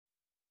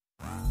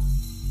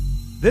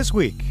This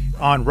week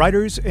on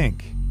Writers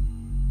Inc.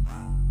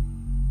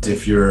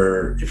 If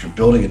you're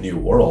building a new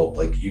world,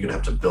 like, you're gonna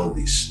have to build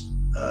these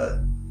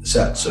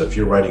sets. So if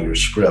you're writing your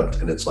script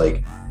and it's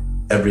like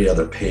every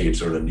other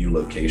page are in a new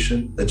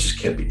location, that just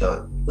can't be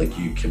done. Like,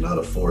 you cannot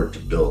afford to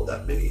build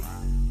that many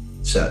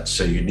sets.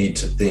 So you need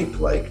to think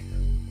like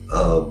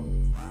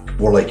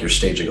more like you're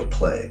staging a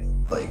play.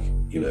 Like,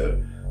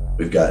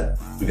 we've got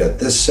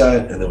this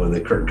set, and then when the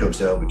curtain comes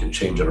down, we can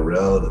change it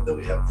around, and then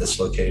we have this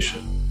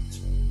location,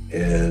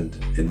 and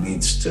it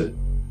needs to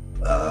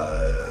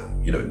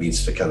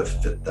kind of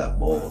fit that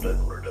mold in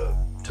order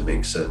to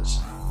make sense.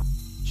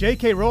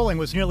 J.K. Rowling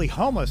was nearly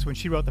homeless when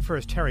she wrote the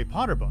first Harry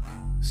Potter book.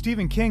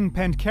 Stephen King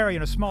penned Carrie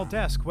in a small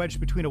desk wedged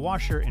between a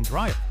washer and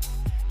dryer.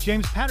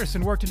 James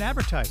Patterson worked in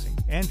advertising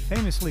and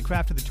famously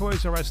crafted the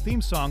Toys R Us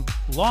theme song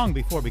long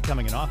before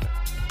becoming an author.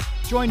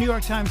 Join New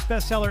York Times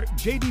bestseller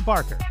J.D.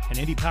 Barker and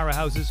indie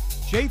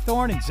powerhouses Jay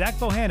Thorne and Zach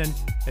Bohannon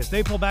as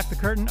they pull back the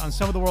curtain on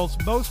some of the world's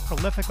most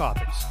prolific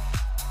authors.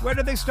 Where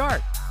did they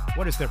start?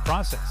 What is their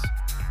process?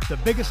 The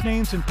biggest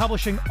names in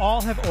publishing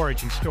all have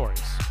origin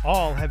stories.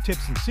 All have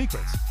tips and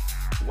secrets.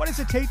 What does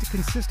it take to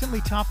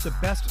consistently top the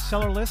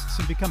bestseller lists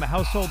and become a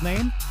household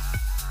name?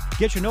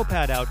 Get your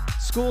notepad out.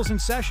 School's in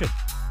session.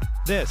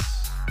 This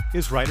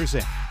is Writers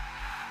Inc.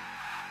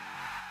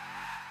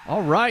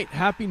 All right.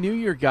 Happy New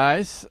Year,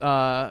 guys.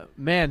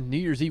 Man, New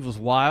Year's Eve was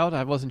wild.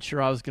 I wasn't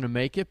sure I was going to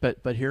make it,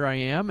 but here I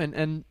am.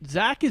 And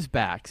Zach is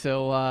back.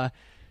 So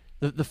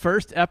the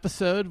first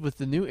episode with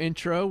the new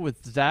intro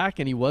with Zach,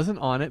 and he wasn't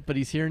on it, but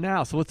he's here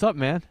now. So what's up,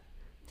 man?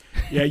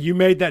 Yeah, you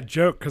made that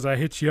joke because I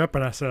hit you up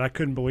and I said I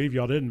couldn't believe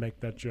y'all didn't make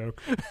that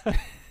joke.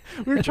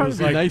 We were trying to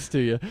be nice to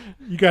you.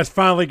 You guys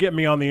finally get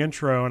me on the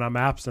intro, and I'm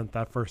absent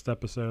that first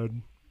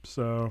episode.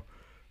 So,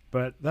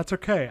 but that's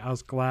okay. I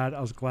was glad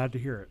to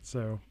hear it.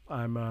 So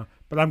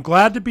but I'm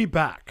glad to be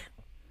back.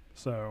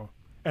 So,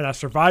 and I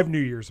survived New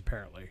Year's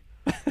apparently.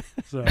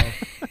 So.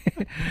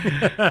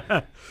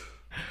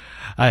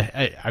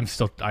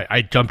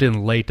 I jumped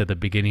in late at the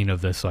beginning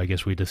of this, so I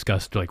guess we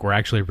discussed, like, we're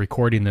actually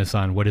recording this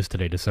on, what is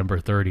today, December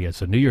 30th,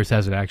 so New Year's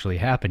hasn't actually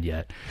happened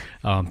yet.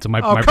 So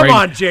my come brain,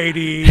 on,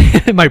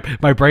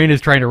 JD. my brain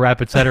is trying to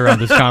wrap its head around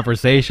this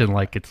conversation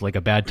like it's like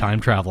a bad time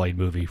traveling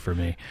movie for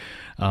me.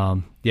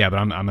 Yeah, but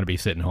I'm going to be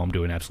sitting home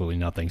doing absolutely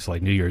nothing, so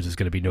like New Year's is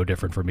going to be no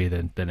different for me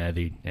than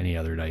any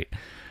other night.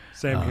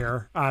 Same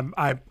here.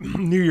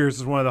 New Year's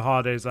is one of the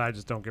holidays I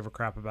just don't give a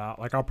crap about.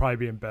 Like, I'll probably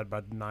be in bed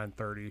by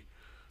 9:30.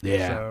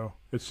 Yeah. So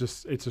it's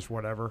just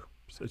whatever.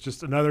 It's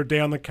just another day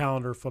on the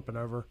calendar flipping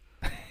over.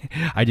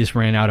 I just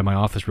ran out of my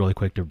office really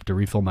quick to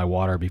refill my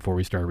water before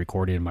we started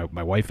recording. And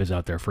my wife is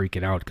out there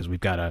freaking out because we've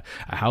got a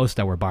house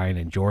that we're buying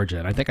in Georgia.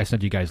 And I think I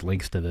sent you guys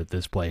links to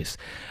this place.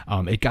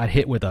 It got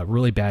hit with a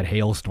really bad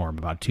hailstorm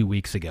about 2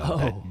 weeks ago.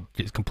 That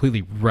just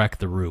completely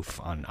wrecked the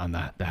roof on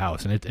the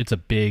house. And it's a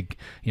big,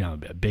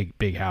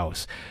 big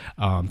house.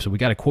 So we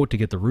got a quote to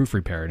get the roof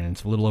repaired, and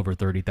it's a little over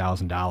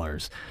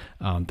 $30,000.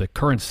 The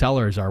current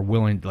sellers are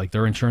willing, like,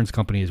 their insurance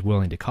company is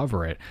willing to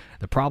cover it.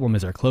 The problem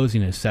is our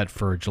closing is set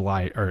for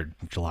January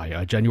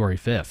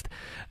 5th.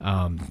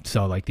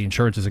 So, like, the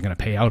insurance isn't going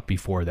to pay out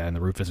before then.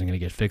 The roof isn't going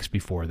to get fixed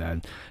before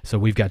then. So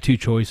we've got two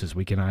choices.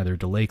 We can either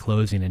delay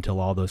closing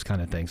until all those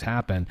kind of things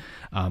happen,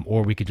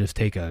 or we could just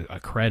take a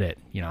credit,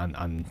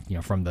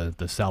 from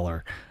the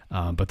seller.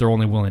 But they're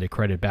only willing to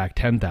credit back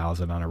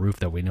 $10,000 on a roof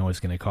that we know is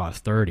going to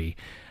cost $30,000.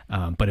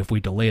 But if we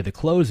delay the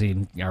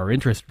closing, our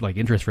interest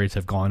rates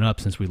have gone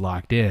up since we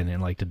locked in, and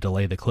like to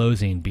delay the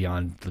closing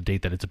beyond the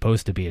date that it's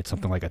supposed to be, it's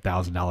something like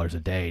 $1,000 a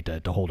day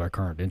to hold our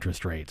current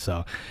interest rate.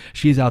 So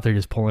she's out there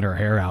just pulling her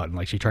hair out, and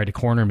like she tried to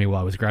corner me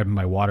while I was grabbing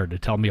my water to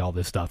tell me all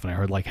this stuff, and I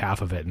heard like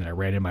half of it, and then I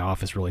ran in my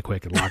office really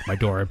quick and locked my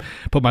door and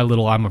put my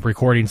little "I'm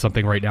recording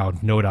something right now"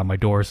 note on my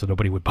door so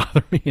nobody would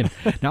bother me. And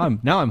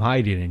now I'm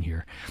hiding in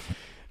here.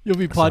 You'll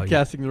be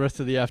podcasting the rest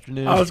of the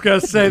afternoon. I was going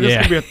to say, this is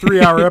going to be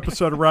a 3-hour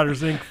episode of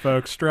Writers Inc.,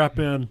 folks. Strap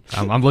in.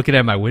 I'm looking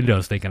at my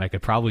windows thinking I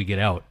could probably get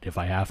out if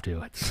I have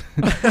to.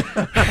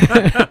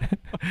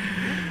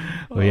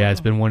 Well, yeah, it's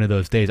been one of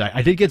those days.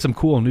 I did get some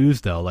cool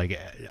news, though. Like,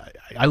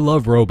 I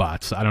love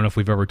robots. I don't know if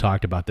we've ever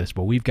talked about this,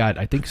 but we've got,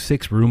 I think,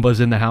 6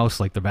 Roombas in the house,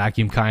 like the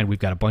vacuum kind. We've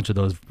got a bunch of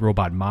those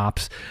robot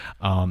mops.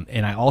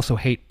 And I also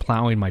hate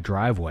plowing my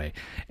driveway.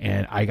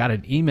 And I got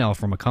an email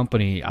from a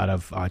company out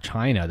of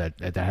China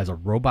that has a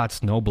robot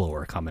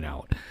snowblower coming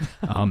out.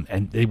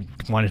 And they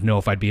wanted to know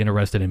if I'd be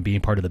interested in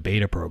being part of the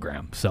beta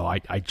program. So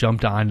I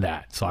jumped on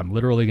that. So I'm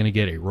literally going to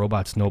get a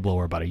robot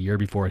snowblower about a year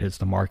before it hits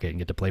the market and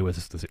get to play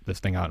with this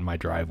thing out in my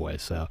driveway.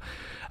 So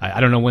I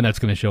don't know when that's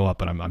going to show up,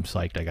 but I'm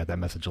psyched. I got that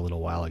message a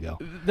little while ago.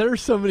 There are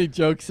so many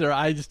jokes there.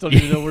 I just don't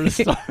even know where to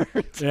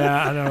start.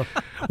 Yeah, I know.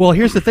 Well,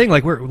 here's the thing.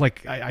 Like,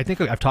 I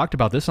think I've talked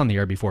about this on the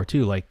air before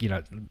too. Like,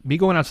 me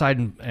going outside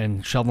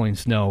and shoveling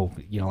snow,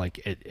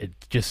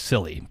 it's just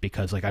silly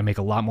because like I make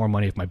a lot more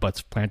money if my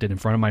butt's planted in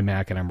front of my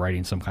Mac and I'm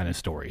writing some kind of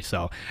story.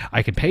 So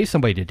I can pay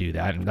somebody to do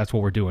that, and that's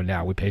what we're doing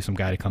now. We pay some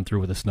guy to come through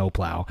with a snow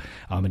plow,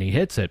 and he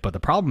hits it. But the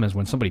problem is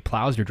when somebody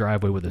plows your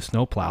driveway with a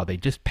snow plow, they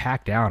just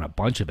pack down a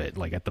bunch of it,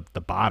 like at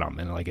the bottom,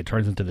 and like it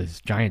turns into this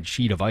giant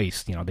sheet of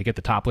ice. They get get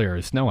the top layer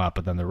of snow out,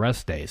 but then the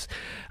rest stays.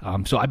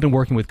 So I've been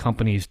working with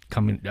companies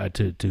coming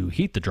to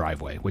heat the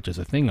driveway, which is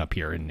a thing up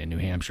here in New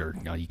Hampshire.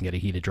 You can get a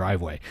heated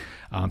driveway.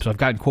 So I've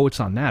gotten quotes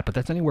on that, but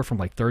that's anywhere from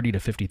like $30,000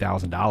 to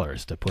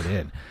 $50,000 to put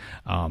in.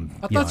 I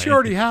thought you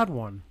already had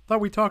one. I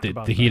thought we talked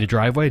about the heated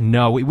driveway.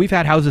 No, we've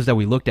had houses that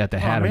we looked at that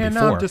had them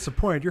before. Now I'm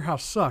disappointed. Your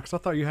house sucks. I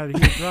thought you had a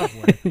heated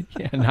driveway.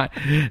 Yeah,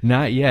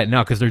 not yet.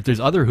 No, because there's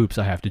other hoops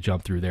I have to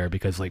jump through there,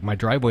 because like my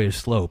driveway is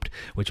sloped,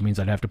 which means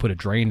I'd have to put a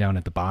drain down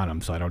at the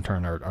bottom so I don't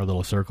turn our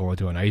little circle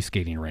into an ice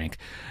skating rink.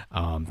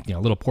 A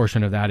little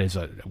portion of that is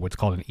what's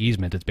called an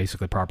easement. It's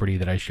basically property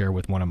that I share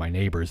with one of my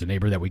neighbors, a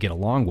neighbor that we get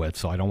along with,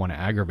 so I don't want to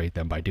aggravate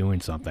them by doing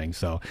something.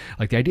 So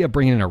like the idea of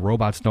bringing in a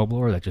robot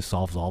snowblower that just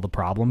solves all the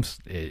problems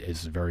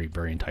is very,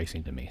 very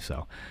enticing to me.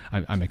 So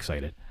I'm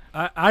excited.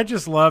 I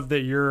just love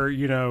that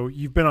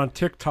you've been on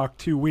TikTok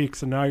 2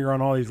 weeks and now you're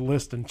on all these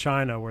lists in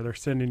China where they're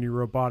sending you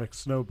robotic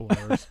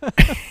snowblowers.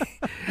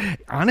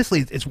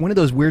 Honestly, it's one of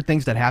those weird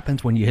things that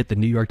happens when you hit the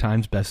New York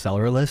Times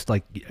bestseller list.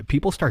 Like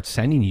people start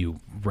sending you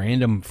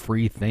random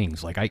free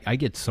things. Like I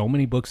get so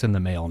many books in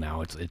the mail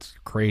now. It's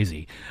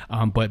crazy.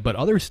 But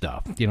other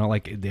stuff,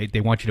 like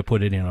they want you to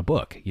put it in a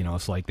book.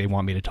 It's like they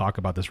want me to talk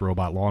about this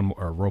robot lawn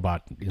or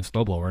robot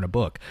snowblower in a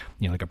book,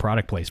 like a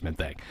product placement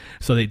thing.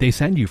 So they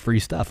send you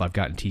free stuff. I've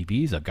gotten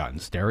TVs, I've gotten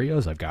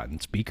stereos, I've gotten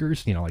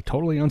speakers, like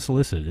totally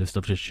unsolicited. This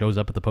stuff just shows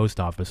up at the post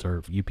office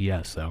or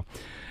UPS. So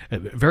a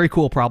very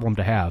cool problem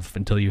to have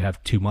until you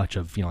have too much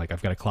of, like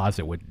I've got a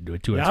closet with 2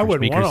 extra speakers. I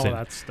wouldn't want all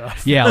that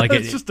stuff. Yeah, like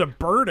it's just a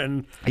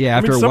burden. Yeah,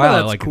 after a some while, of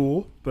that's like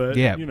cool, but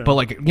yeah, but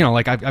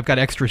like I've got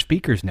extra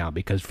speakers now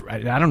because I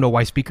don't know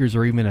why speakers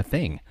are even a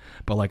thing,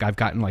 but like I've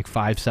gotten like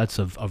 5 sets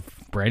of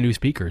brand new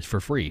speakers for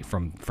free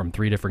from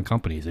 3 different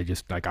companies. They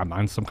just like I'm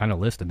on some kind of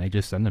list and they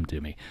just send them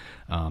to me.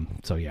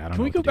 So yeah, I don't know.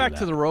 Can we go back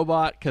to the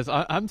robot? Because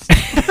I'm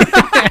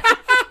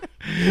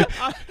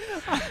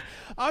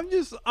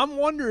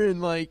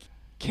wondering, like,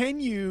 can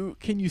you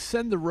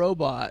send the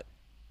robot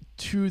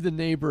to the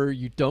neighbor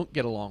you don't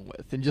get along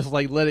with and just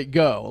like let it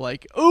go?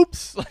 Like,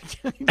 oops, like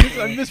I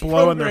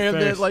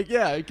misprogrammed it. Like,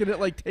 yeah, can it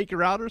like take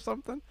her out or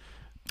something?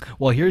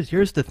 Well,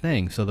 here's the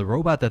thing. So the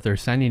robot that they're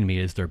sending me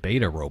is their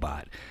beta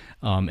robot.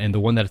 And the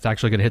one that's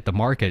actually going to hit the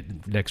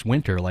market next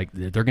winter, like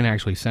they're going to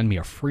actually send me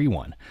a free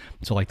one.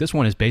 So like this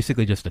one is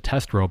basically just a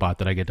test robot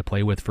that I get to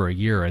play with for a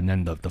year. And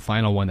then the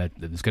final one that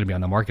is going to be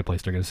on the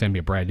marketplace, they're going to send me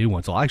a brand new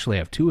one. So I'll actually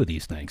have 2 of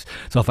these things.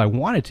 So if I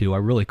wanted to, I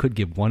really could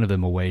give one of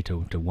them away to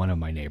one of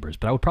my neighbors,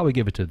 but I would probably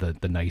give it to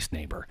the nice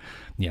neighbor,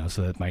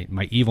 so that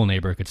my evil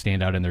neighbor could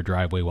stand out in their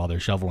driveway while they're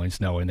shoveling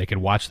snow and they could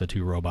watch the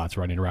 2 robots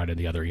running around in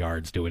the other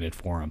yards doing it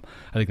for them.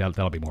 I think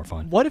that'll be more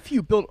fun. What if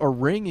you built a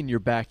ring in your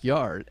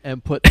backyard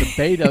and put the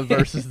beta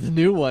versus the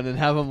new one and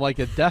have them like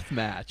a death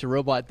match, a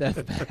robot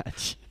death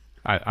match?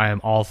 I am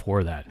all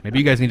for that. Maybe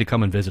you guys need to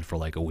come and visit for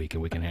like a week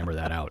and we can hammer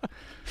that out.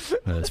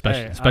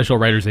 Special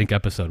Writers Inc.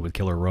 episode with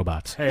killer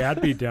robots. Hey,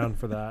 I'd be down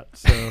for that.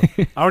 So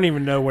I don't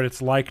even know what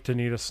it's like to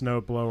need a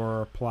snowblower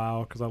or a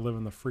plow because I live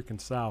in the freaking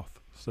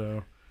South.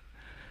 So,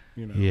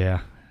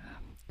 Yeah.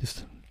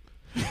 Just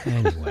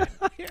anyway.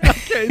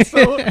 Okay,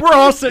 so we're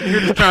all sitting here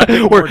just trying to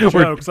do more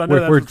jokes. I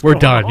know we're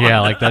done.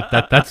 Yeah, like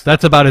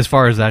that's about as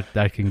far as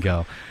that can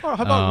go. How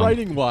about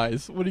writing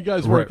wise? What are you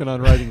guys working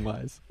on writing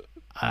wise?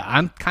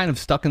 I'm kind of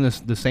stuck in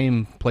the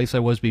same place I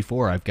was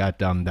before. I've got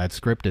that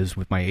script is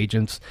with my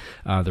agents.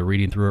 They're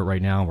reading through it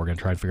right now. We're going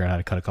to try and figure out how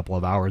to cut a couple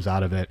of hours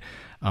out of it.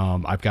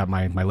 I've got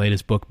my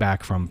latest book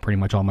back from pretty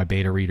much all my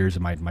beta readers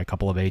and my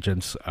couple of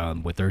agents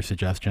with their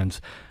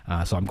suggestions.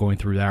 So I'm going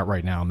through that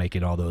right now,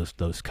 making all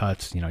those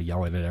cuts,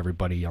 yelling at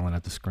everybody, yelling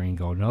at the screen,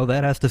 going, no,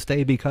 that has to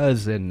stay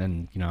because,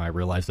 and I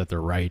realize that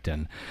they're right.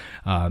 And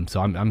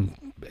so I'm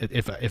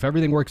if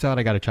everything works out,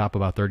 I got to chop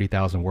about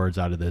 30,000 words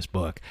out of this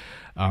book.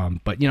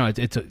 But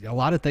it's a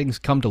lot of things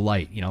come to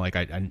light. Like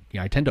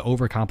I tend to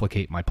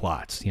overcomplicate my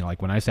plots.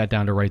 Like when I sat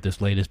down to write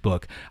this latest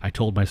book, I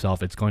told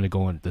myself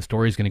the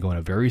story is going to go in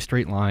a very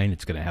straight line.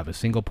 It's going to have a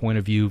single point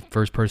of view,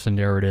 first person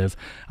narrative.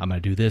 I'm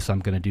going to do this, I'm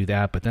going to do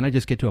that. But then I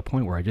just get to a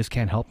point where I just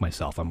can't help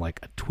myself. I'm like,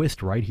 a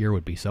twist right here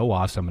would be so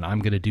awesome, and I'm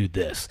going to do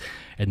this.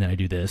 And then I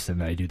do this, and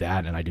then I do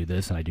that, and I do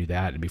this, and I do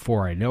that. And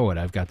before I know it,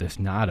 I've got this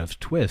knot of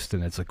twists,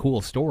 and it's a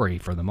cool story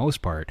for the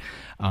most part.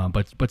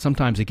 But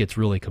sometimes it gets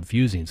really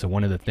confusing. So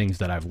one of the things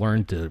that I've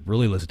learned to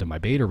really listen to my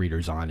beta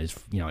readers on is,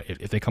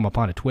 if they come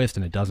upon a twist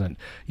and it doesn't,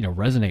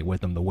 resonate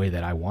with them the way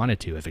that I want it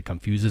to, if it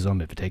confuses them,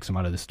 if it takes them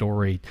out of the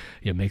story,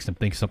 makes them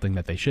think something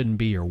that they shouldn't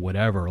be or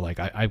whatever, like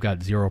I've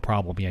got zero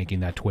problem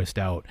yanking that twist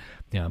out,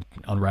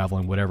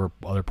 unraveling whatever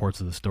other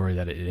parts of the story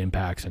that it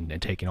impacts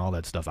and taking all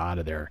that stuff out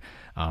of there,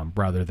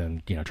 rather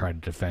than, try to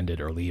defend it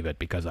or leave it,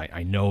 because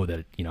I know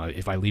that,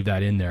 if I leave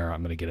that in there,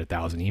 I'm going to get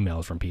 1,000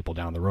 emails from people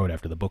down the road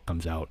after the book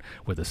comes out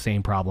with the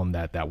same problem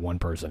that one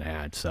person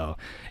had. So,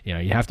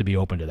 you have to be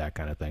open to that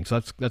kind of thing.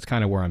 So that's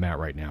kind of where I'm at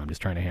right now. I'm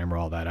just trying to hammer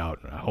all that out,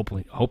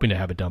 hoping to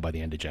have it done by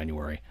the end of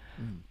January.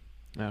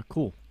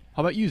 Cool.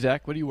 How about you,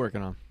 Zach? What are you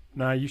working on?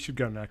 Nah, you should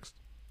go next.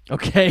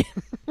 Okay.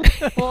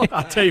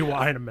 I'll tell you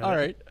why in a minute. All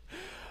right.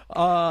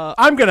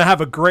 I'm going to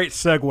have a great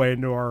segue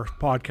into our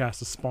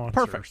podcast as sponsor.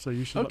 Perfect. So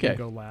you should let me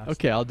go last.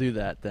 Okay, I'll do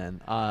that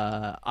then.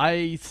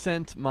 I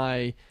sent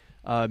my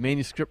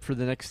manuscript for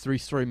the next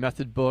 3-story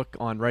method book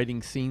on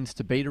writing scenes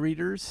to beta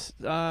readers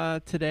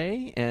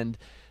today, and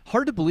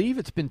hard to believe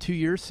it's been 2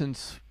 years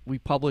since we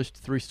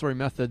published 3-story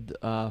method,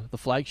 the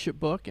flagship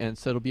book, and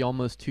so it'll be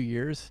almost 2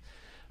 years.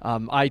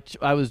 I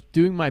was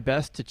doing my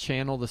best to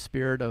channel the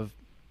spirit of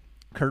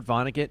Kurt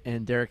Vonnegut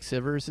and Derek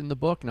Sivers in the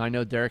book, and I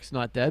know Derek's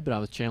not dead, but I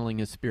was channeling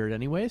his spirit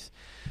anyways,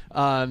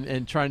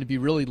 and trying to be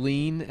really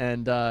lean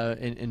and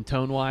in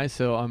tone-wise.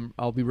 So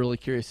I'll be really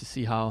curious to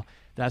see how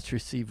that's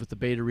received with the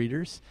beta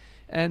readers,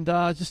 and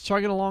just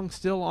chugging along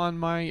still on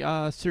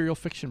my serial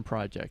fiction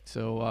project.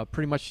 So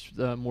pretty much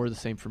more of the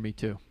same for me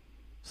too.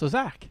 So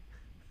Zach,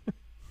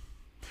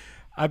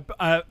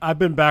 I've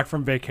been back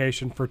from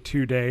vacation for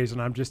 2 days,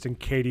 and I'm just in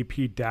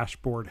KDP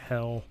dashboard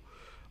hell.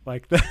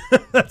 Like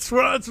that's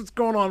what's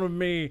going on with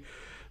me.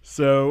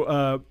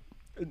 So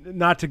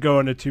not to go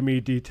into too many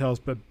details,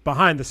 but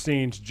behind the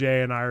scenes,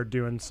 Jay and I are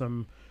doing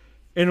some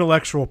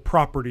intellectual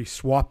property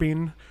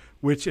swapping,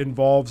 which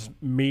involves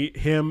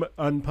him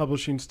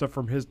unpublishing stuff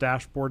from his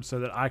dashboard so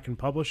that I can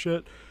publish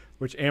it,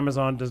 which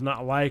Amazon does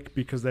not like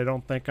because they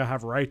don't think I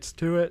have rights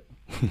to it.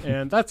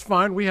 And that's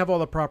fine. We have all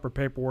the proper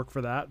paperwork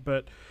for that.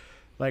 But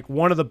like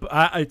one of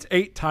it's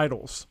 8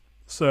 titles.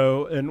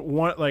 So, and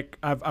one, like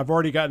I've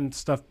already gotten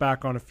stuff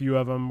back on a few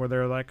of them where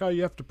they're like, oh,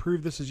 you have to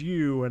prove this is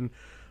you. And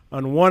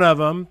on one of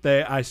them,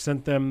 I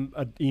sent them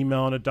an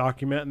email and a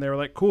document, and they were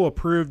like, cool,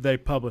 approved. They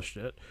published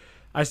it.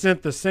 I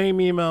sent the same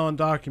email and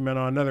document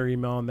on another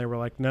email, and they were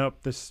like,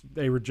 nope,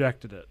 they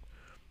rejected it.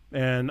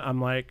 And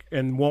I'm like,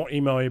 and won't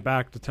email me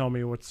back to tell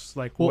me what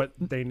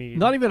they need.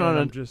 Not even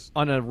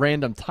on a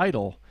random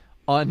title.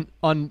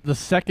 On the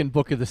second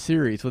book of the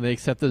series, when they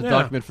accepted the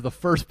document for the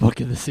first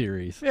book of the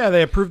series. Yeah,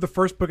 they approved the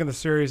first book in the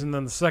series, and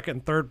then the second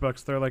and third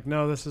books, they're like,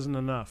 no, this isn't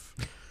enough.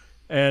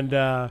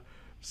 And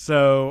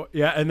so,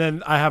 yeah, and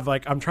then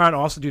I'm trying to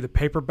also do the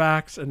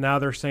paperbacks, and now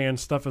they're saying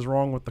stuff is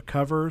wrong with the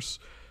covers.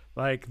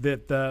 Like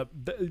that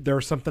there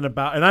was something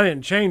about, and I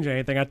didn't change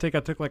anything. I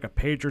took like a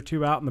page or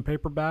two out in the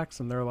paperbacks,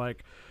 and they're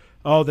like,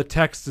 oh, the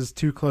text is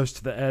too close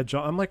to the edge.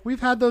 I'm like,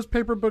 we've had those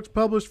paper books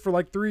published for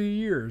like 3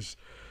 years.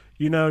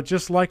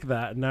 Just like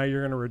that. And now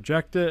you're going to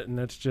reject it. And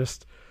it's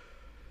just,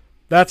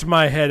 that's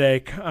my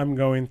headache I'm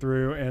going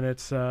through. And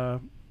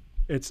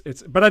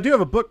but I do have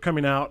a book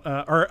coming out,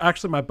 or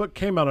actually my book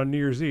came out on New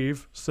Year's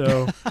Eve.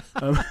 So,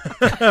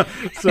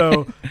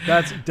 so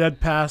that's Dead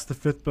Past, the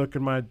 5th book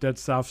in my Dead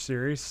South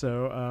series.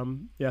 So,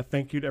 yeah,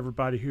 thank you to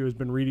everybody who has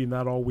been reading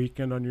that all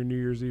weekend on your New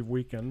Year's Eve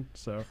weekend.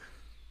 So,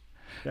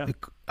 yeah.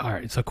 All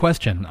right. So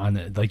question on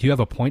do you have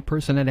a point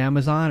person at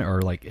Amazon,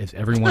 or like is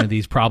every one of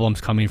these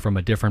problems coming from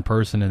a different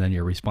person and then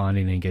you're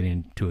responding and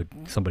getting to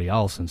somebody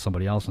else and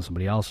somebody else and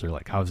somebody else, or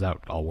like, how's that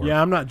all work? Yeah,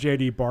 I'm not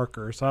JD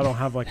Barker, so I don't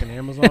have like an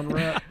Amazon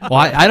rep. Well,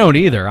 I don't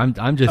either. I'm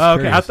just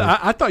curious. Okay.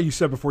 I thought you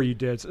said before you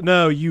did.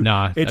 No, you.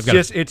 Nah,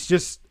 it's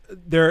just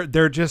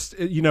they're just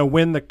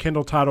when the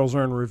Kindle titles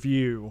are in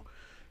review,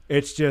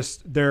 it's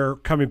just they're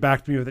coming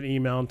back to me with an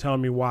email and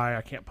telling me why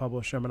I can't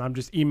publish them, and I'm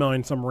just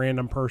emailing some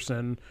random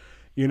person.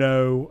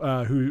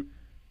 Who,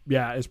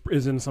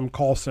 is in some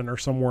call center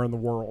somewhere in the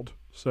world.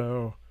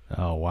 So.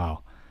 Oh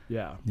wow.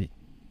 Yeah.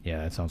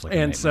 Yeah, that sounds like.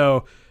 And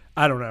so,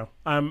 I don't know.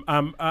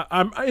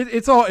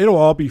 It'll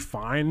all be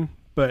fine,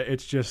 but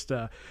it's just.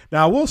 Now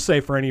I will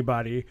say for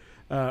anybody,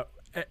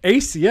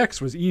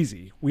 ACX was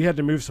easy. We had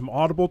to move some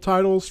Audible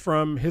titles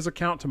from his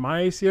account to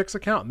my ACX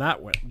account, and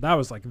that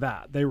was like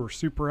that. They were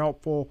super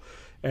helpful,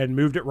 and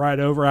moved it right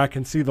over. I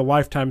can see the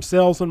lifetime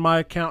sales in my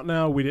account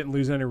now. We didn't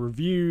lose any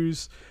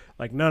reviews.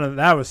 Like none of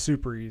that was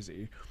super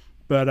easy,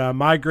 but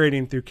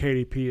migrating through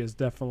KDP is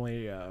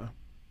definitely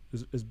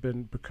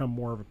become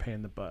more of a pain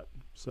in the butt.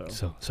 So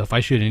if I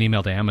shoot an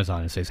email to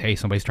Amazon and says, "Hey,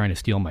 somebody's trying to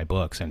steal my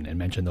books," and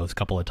mention those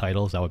couple of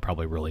titles, that would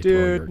probably really throw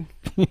your.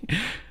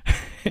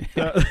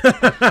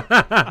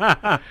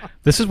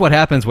 This is what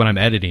happens when I'm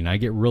editing. I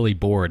get really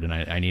bored and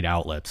I need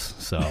outlets.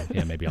 So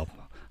yeah, maybe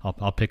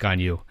I'll pick on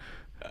you.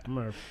 I'm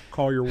gonna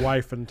call your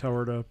wife and tell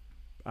her to,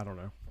 I don't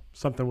know.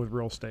 Something with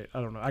real estate.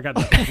 I don't know. I got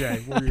nothing.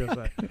 Jay, what were you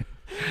gonna say?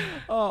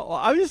 Well,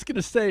 I was just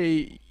gonna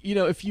say,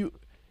 if you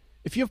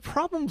have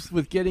problems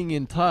with getting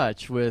in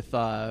touch with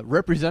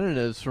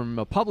representatives from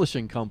a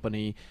publishing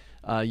company,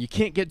 you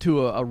can't get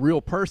to a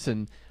real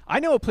person. I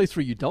know a place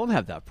where you don't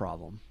have that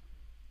problem.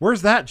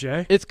 Where's that,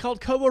 Jay? It's called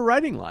Kobo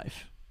Writing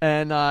Life,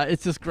 and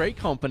it's this great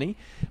company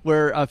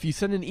where if you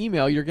send an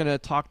email, you're gonna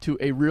talk to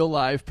a real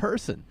live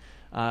person.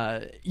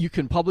 You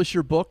can publish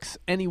your books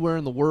anywhere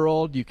in the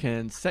world. You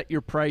can set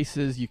your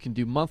prices. You can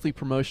do monthly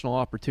promotional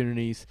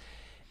opportunities.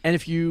 And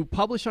if you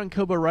publish on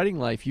Kobo Writing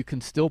Life, you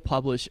can still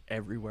publish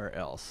everywhere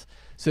else.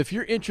 So if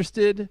you're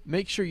interested,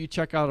 make sure you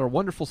check out our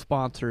wonderful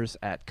sponsors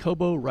at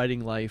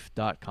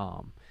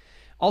KoboWritingLife.com.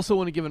 Also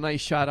want to give a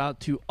nice shout out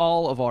to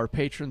all of our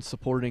patrons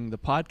supporting the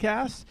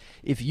podcast.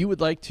 If you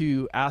would like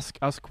to ask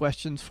us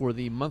questions for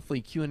the monthly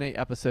Q&A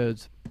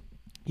episodes,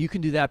 You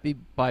can do that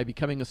by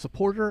becoming a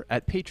supporter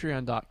at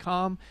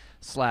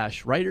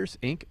patreon.com/Writers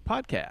Inc.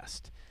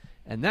 podcast.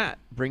 And that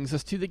brings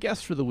us to the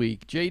guest for the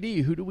week.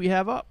 JD, who do we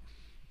have up?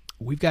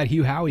 We've got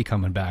Hugh Howey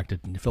coming back to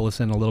fill us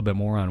in a little bit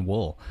more on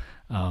wool.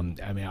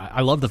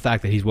 I love the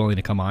fact that he's willing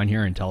to come on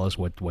here and tell us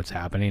what's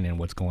happening and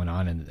what's going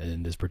on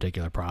in this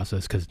particular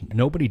process, because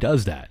nobody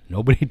does that.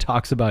 Nobody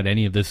talks about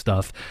any of this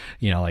stuff.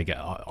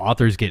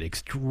 Authors get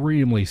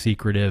extremely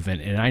secretive,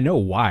 and I know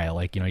why.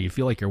 You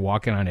feel like you're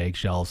walking on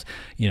eggshells.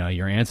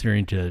 You're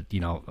answering to,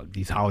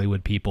 these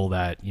Hollywood people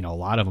that, a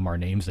lot of them are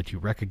names that you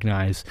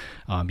recognize.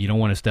 You don't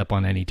want to step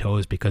on any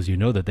toes because you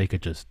know that they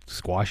could just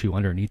squash you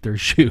underneath their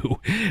shoe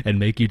and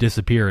make you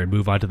disappear and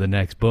move on to the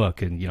next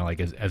book. And,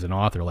 as an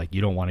author,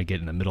 you don't want to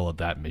get in the middle of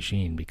that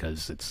machine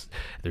because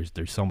there's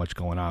so much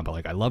going on.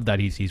 But I love that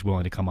he's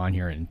willing to come on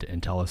here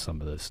and tell us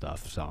some of this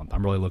stuff. So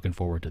I'm really looking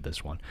forward to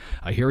this one.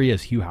 Here he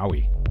is, Hugh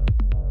Howey.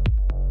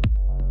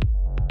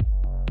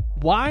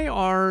 Why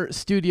are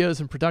studios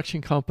and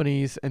production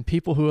companies and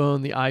people who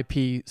own the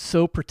IP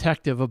so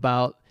protective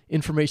about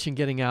information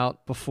getting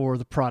out before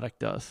the product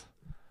does?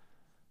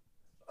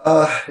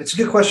 It's a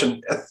good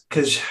question,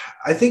 because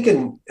I think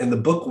in the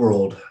book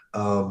world,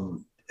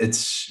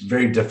 it's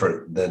very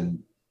different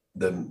than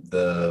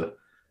the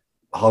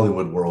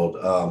Hollywood world.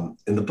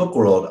 In the book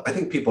world, I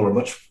think people are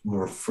much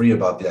more free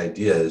about the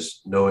ideas,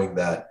 knowing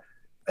that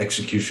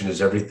execution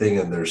is everything,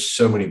 and there's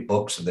so many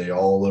books and they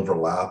all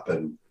overlap,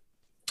 and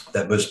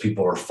that most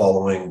people are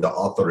following the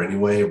author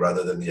anyway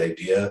rather than the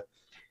idea.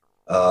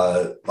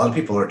 A lot of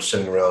people aren't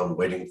sitting around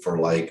waiting for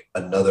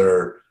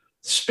another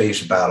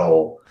space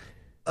battle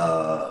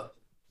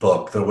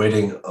book. They're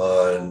waiting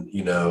on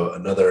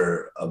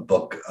another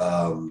book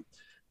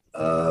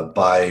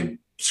by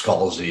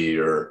Scalzi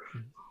or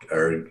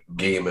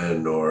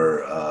Gaiman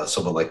or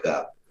someone like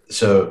that.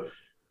 So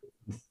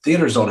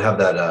theaters don't have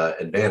that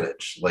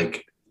advantage.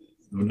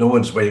 No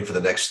one's waiting for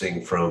the next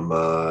thing from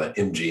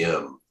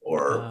MGM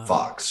or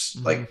Fox.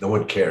 No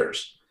one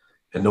cares,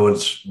 and no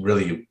one's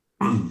really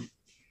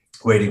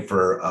waiting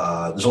for.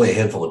 There's only a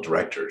handful of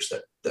directors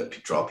that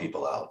draw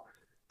people out,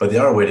 but they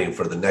are waiting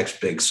for the next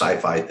big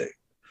sci-fi thing.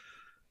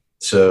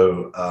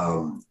 So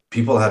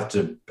people have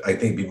to, I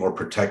think, be more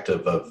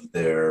protective of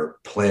their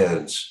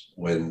plans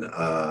when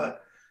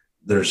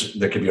there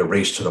could be a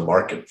race to the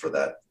market for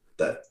that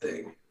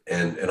thing.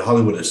 And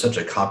Hollywood is such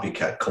a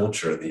copycat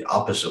culture, the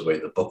opposite way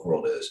the book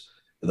world is.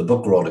 In the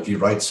book world, if you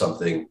write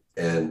something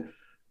and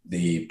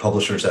the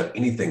publishers have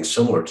anything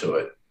similar to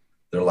it,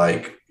 they're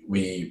like,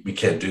 we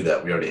can't do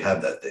that. We already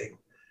have that thing.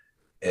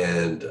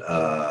 And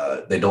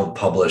they don't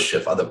publish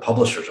if other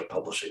publishers are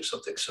publishing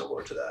something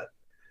similar to that.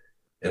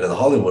 And in the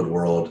Hollywood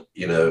world,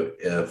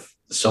 if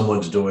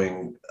someone's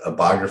doing a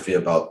biography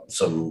about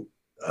some,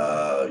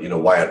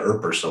 Wyatt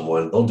Earp or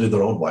someone, they'll do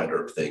their own Wyatt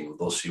Earp thing.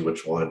 They'll see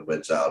which one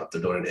wins out. If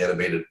they're doing an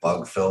animated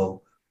bug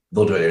film,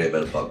 they'll do an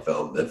animated bug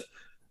film. If,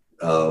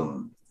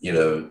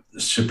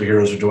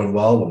 superheroes are doing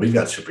well, we've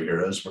got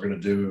superheroes. We're going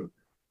to do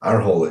our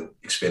whole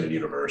expanded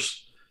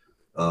universe.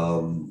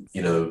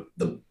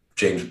 The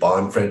James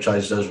Bond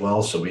franchise does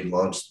well, so we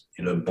launched,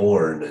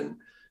 Bourne and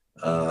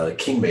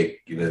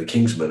the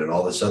Kingsman and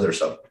all this other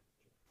stuff.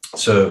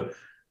 So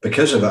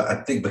because of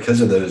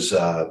those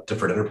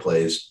different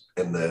interplays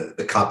and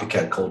the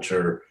copycat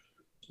culture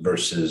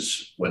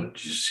versus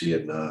what you see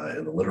in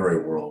the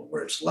literary world,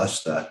 where it's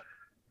less that,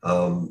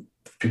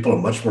 people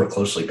are much more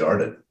closely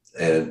guarded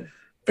and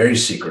very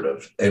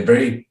secretive and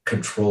very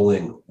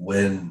controlling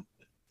when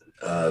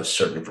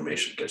certain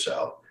information gets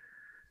out.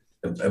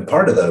 And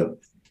part of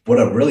what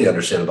I really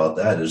understand about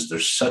that is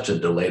there's such a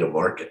delay to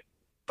market.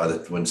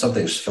 When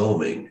something's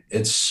filming,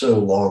 it's so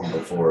long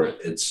before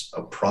it's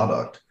a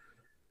product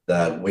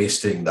that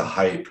wasting the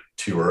hype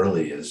too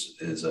early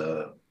is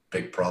a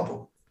big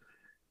problem.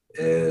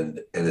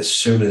 And as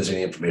soon as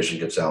any information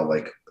gets out,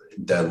 like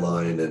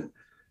Deadline and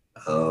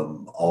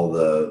all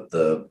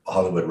the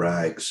Hollywood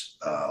rags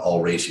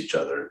all race each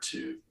other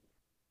to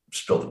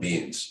spill the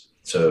beans.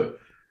 So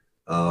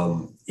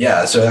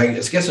so I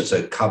guess it's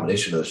a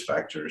combination of those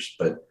factors,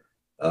 but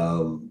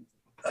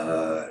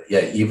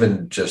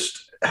even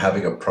just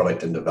having a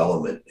product in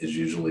development is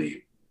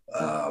usually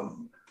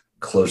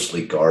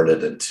closely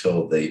guarded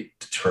until they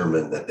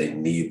determine that they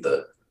need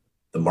the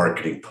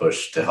marketing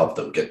push to help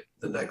them get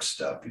the next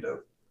step,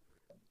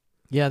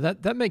 Yeah,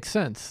 that makes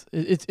sense.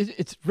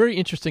 It's very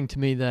interesting to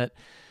me that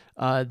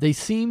they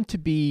seem to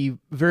be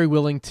very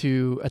willing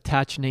to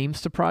attach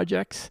names to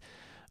projects,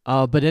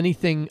 but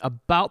anything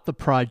about the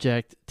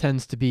project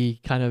tends to be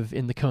kind of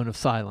in the cone of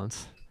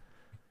silence.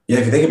 Yeah,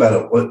 if you think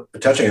about it,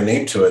 attaching a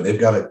name to it, they've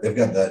got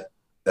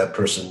that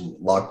person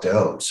locked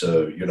down,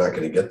 so you're not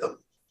going to get them.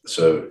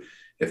 So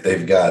if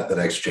they've got the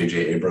next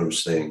J.J.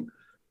 Abrams thing,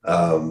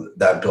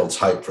 that builds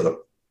hype for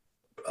the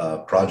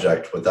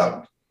project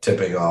without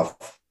tipping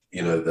off,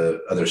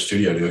 the other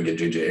studio to go get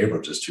J.J.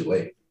 Abrams. Is too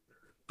late.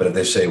 But if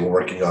they say we're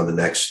working on the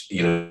next,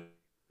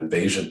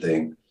 invasion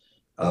thing,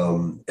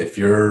 if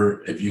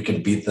you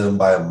can beat them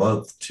by a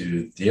month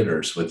to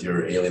theaters with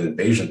your alien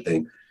invasion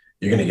thing,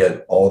 you're going to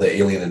get all the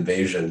alien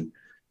invasion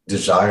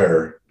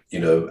desire,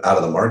 out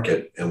of the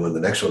market. And when the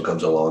next one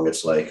comes along,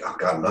 it's like, oh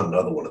God, not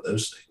another one of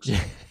those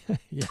things.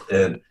 Yeah.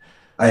 And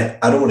I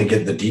don't want to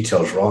get the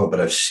details wrong, but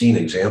I've seen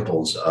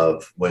examples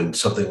of when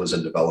something was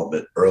in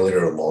development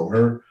earlier and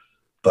longer,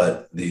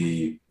 but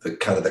the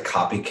kind of the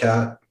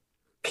copycat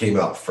came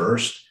out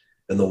first,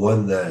 and the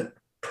one that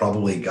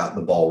probably got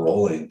the ball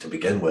rolling to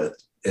begin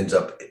with ends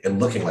up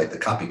looking like the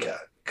copycat,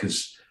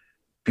 because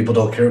people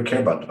don't care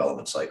about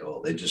development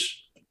cycle. They just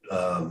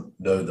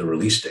know the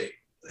release date,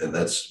 and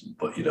that's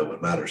what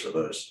matters the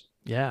most.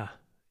 Yeah.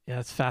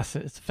 It's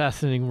fascinating. It's a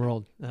fascinating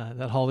world.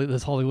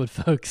 Those Hollywood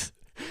folks.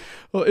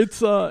 Well,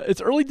 it's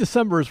early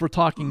December as we're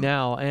talking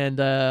now, and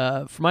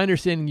from my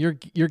understanding,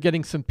 you're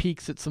getting some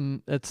peaks at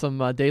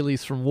some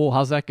dailies from Wool.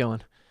 How's that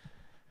going?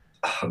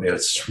 I mean,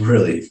 it's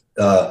really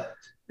a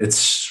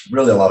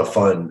lot of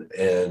fun,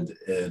 and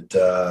it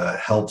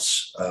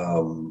helps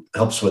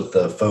with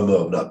the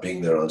FOMO of not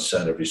being there on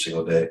set every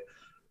single day.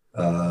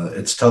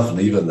 It's tough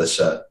leaving the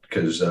set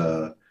because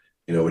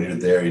when you're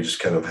there, you just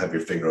kind of have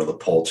your finger on the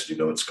pulse, and you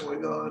know what's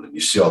going on, and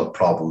you see all the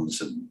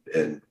problems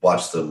and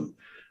watch them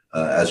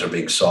as they're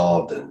being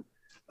solved, and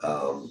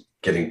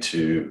getting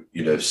to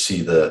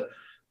see the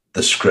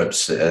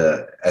scripts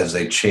as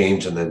they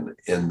change, and then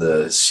in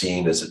the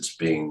scene as it's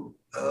being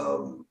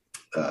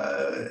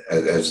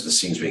as the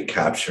scene's being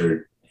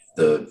captured,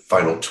 the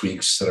final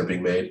tweaks that are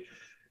being made.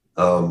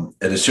 And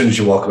as soon as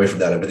you walk away from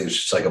that, everything's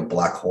just like a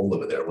black hole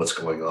over there. What's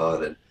going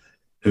on, and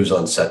who's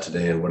on set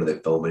today, and what are they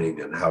filming,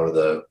 and how are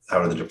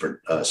the different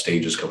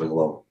stages coming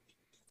along.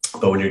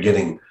 But when you're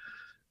getting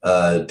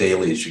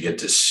dailies, you get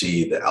to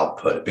see the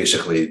output,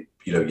 basically,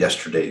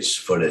 yesterday's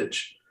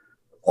footage,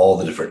 all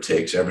the different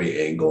takes, every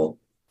angle.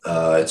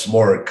 It's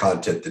more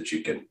content that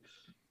you can,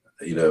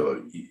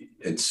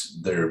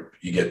 it's there.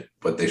 You get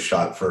what they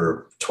shot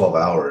for 12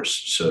 hours,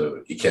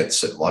 so you can't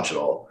sit and watch it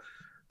all,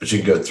 but you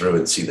can go through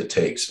and see the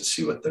takes and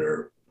see what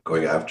they're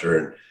going after.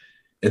 And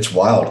it's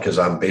wild because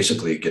I'm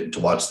basically getting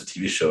to watch the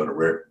TV show in a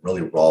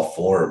really raw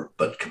form,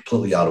 but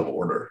completely out of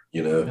order.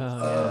 One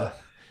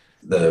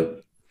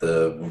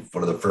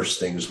of the first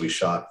things we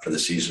shot for the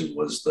season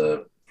was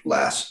the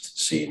last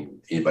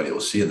scene anybody will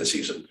see in the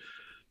season.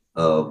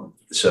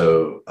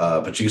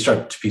 But you can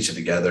start to piece it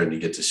together, and you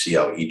get to see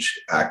how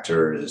each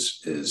actor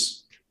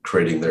is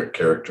creating their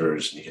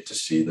characters, and you get to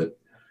see the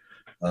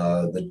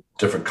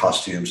different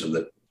costumes and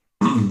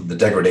the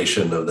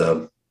degradation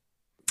of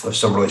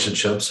some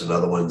relationships, and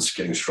other ones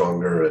getting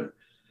stronger. And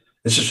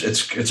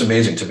it's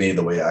amazing to me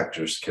the way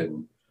actors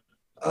can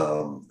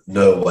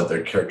know what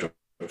their character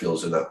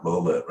feels in that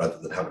moment, rather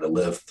than having to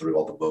live through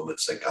all the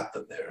moments that got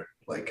them there.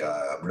 Like,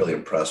 I'm really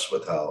impressed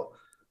with how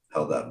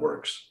that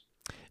works.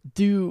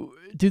 Do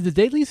the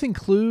dailies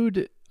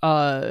include?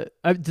 Do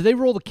they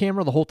roll the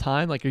camera the whole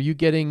time? Like, are you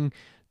getting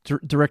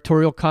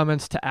directorial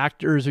comments to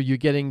actors? Are you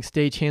getting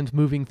stagehands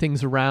moving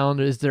things around?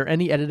 Is there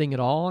any editing at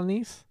all on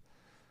these?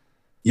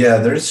 Yeah,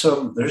 there's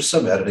some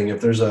editing.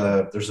 If there's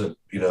a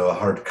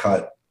hard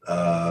cut,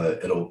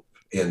 it'll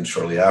end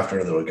shortly after,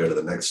 and then it'll go to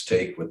the next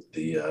take with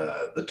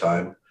the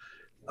time.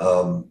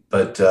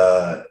 But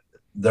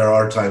there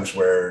are times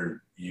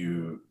where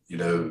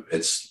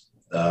it's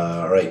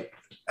all right,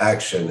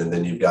 action, and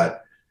then you've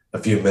got a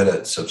few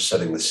minutes of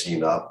setting the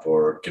scene up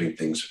or getting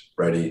things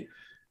ready.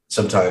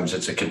 Sometimes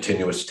it's a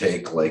continuous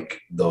take, like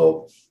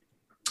they'll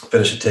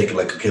finish a take and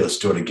like, okay, let's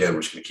do it again.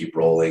 We're just going to keep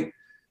rolling,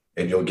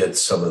 and you'll get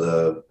some of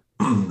the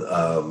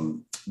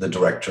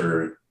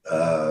director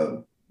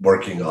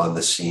working on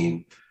the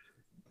scene,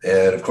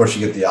 and of course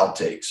you get the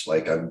outtakes.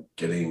 Like, I'm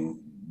getting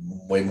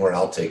way more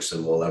outtakes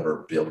than we'll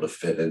ever be able to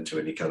fit into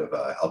any kind of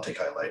outtake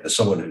highlight. As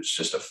someone who's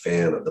just a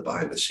fan of the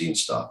behind the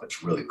scenes stuff,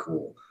 it's really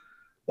cool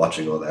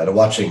watching all that, and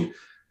watching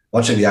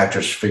the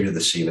actors figure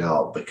the scene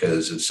out,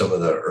 because in some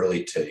of the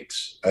early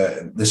takes,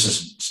 this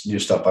is new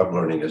stuff I'm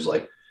learning, is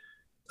like,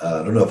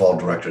 I don't know if all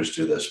directors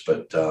do this,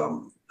 but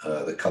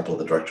the couple of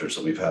the directors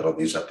that we've had on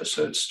these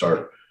episodes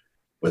start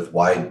with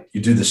wide.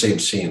 You do the same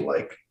scene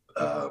like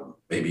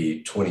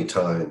maybe 20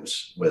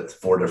 times with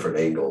 4 different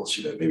angles,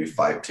 maybe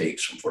 5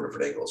 takes from 4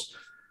 different angles.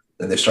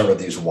 And they start with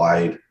these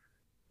wide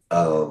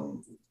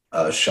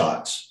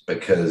shots,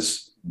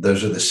 because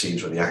those are the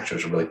scenes when the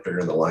actors are really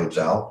figuring the lines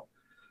out.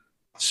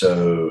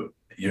 So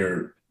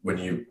when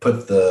you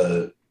put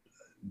the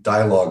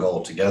dialogue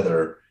all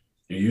together,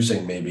 you're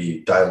using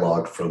maybe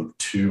dialogue from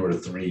 2 or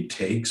 3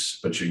 takes,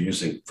 but you're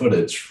using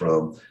footage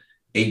from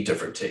 8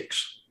 different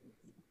takes,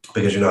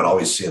 because you're not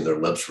always seeing their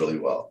lips really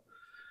well.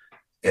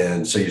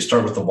 And so you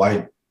start with the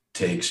wide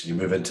takes, and you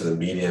move into the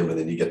medium, and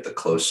then you get the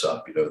close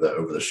up, the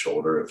over the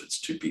shoulder, if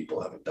it's 2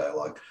 people having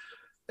dialogue.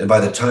 And by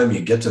the time you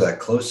get to that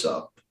close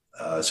up,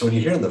 so when you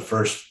hear in the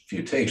first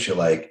few takes, you're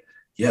like,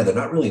 yeah, they're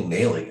not really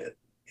nailing it.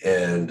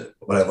 And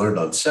what I learned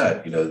on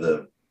set,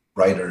 the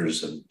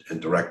writers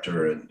and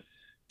director and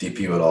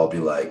DP would all be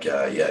like,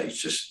 yeah,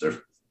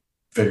 they're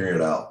figuring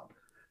it out.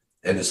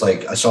 And it's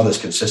like, I saw this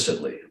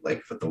consistently,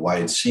 like with the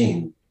wide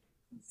scene,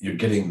 you're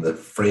getting the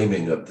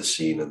framing of the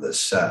scene and the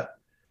set.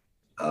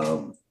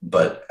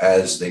 But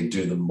as they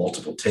do the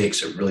multiple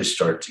takes, it really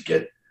start to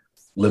get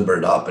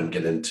limbered up and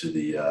get into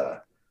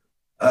the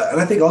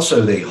And I think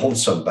also they hold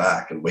some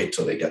back and wait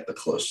till they get the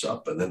close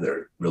up, and then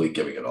they're really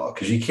giving it all,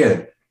 because you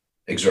can't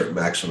exert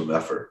maximum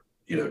effort,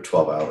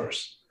 12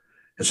 hours.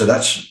 And so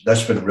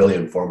that's been really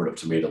informative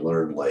to me, to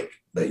learn like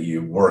that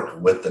you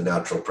work with the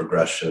natural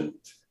progression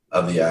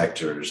of the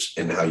actors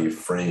and how you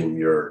frame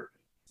your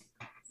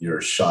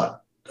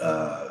shot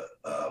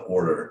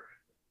order.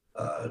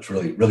 It's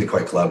really, really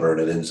quite clever.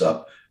 And it ends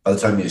up, by the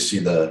time you see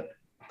the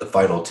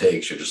final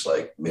takes, you're just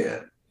like,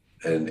 man.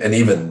 And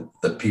even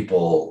the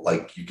people,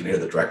 like, you can hear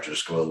the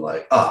directors going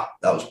like, that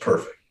was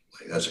perfect.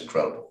 Like, that's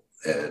incredible.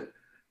 And,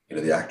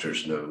 the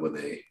actors know when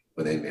they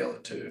nail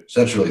it too.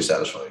 So that's really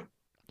satisfying.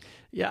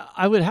 Yeah,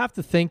 I would have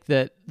to think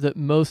that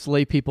most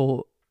lay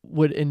people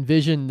would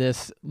envision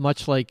this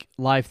much like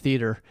live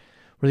theater,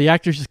 where the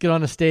actors just get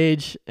on a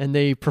stage and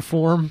they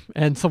perform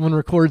and someone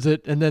records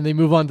it and then they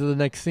move on to the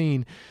next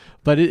scene.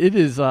 But it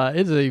is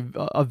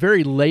a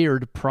very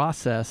layered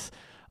process.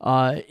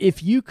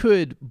 If you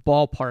could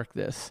ballpark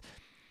this,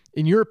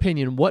 in your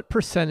opinion, what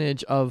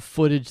percentage of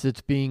footage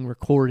that's being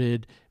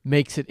recorded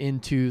makes it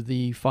into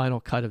the final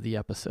cut of the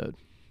episode?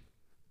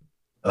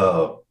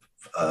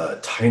 A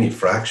tiny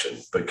fraction,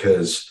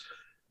 because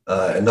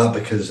and not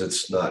because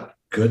it's not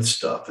good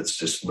stuff, it's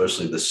just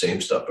mostly the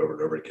same stuff over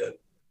and over again.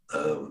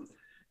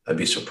 I'd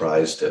be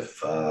surprised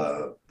if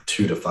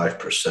 2 to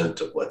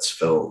 5% of what's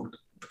filmed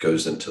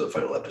goes into the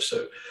final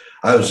episode.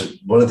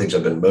 One of the things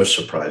I've been most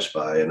surprised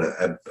by, and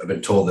I've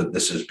been told that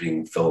this is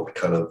being filmed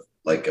kind of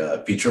like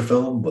a feature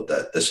film with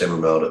the same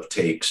amount of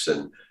takes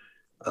and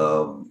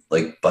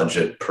like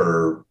budget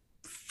per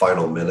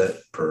final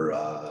minute,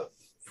 per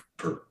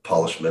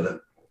polished minute.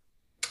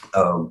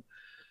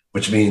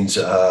 Which means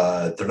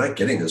they're not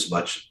getting as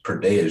much per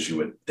day as you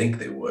would think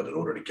they would in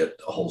order to get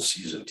a whole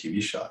season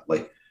TV shot.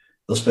 Like,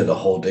 they'll spend a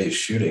whole day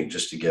shooting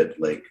just to get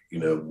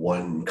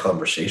one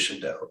conversation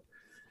down.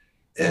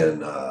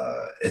 And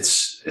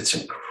it's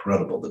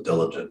incredible, the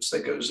diligence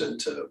that goes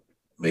into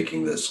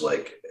making this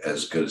like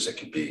as good as it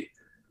can be.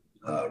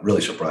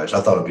 Really surprised.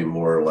 I thought it'd be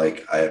more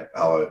like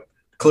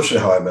closer to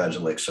how I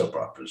imagine like soap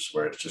operas,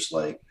 where it's just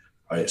like,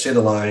 all right, say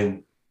the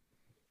line,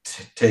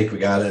 take, we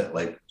got it,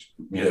 like,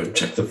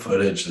 check the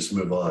footage, just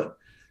move on.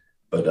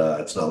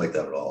 But it's not like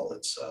that at all.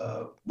 It's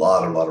a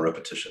lot of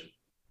repetition.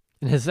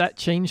 And has that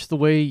changed the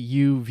way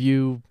you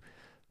view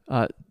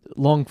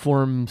long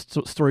form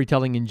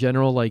storytelling in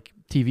general, like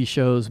TV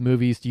shows,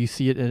 movies? Do you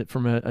see it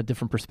from a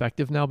different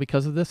perspective now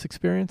because of this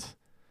experience?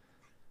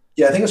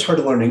 Yeah, I think it's hard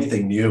to learn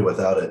anything new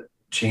without it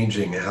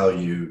changing how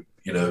the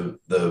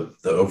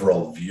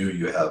overall view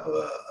you have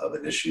of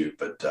an issue.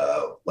 But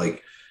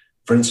like,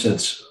 for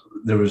instance,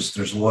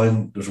 there's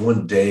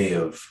one day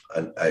of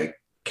a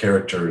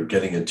character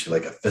getting into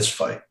like a fist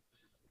fight,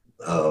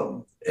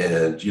 and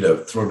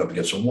thrown up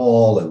against a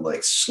wall and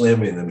like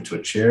slamming them into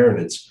a chair, and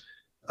it's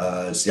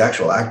the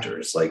actual actor.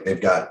 It's like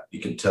you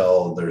can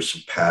tell there's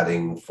some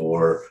padding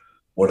for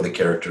one of the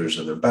characters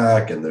in their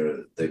back,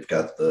 and they've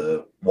got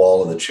the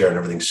wall and the chair and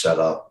everything set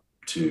up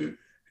to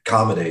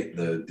accommodate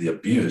the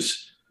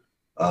abuse.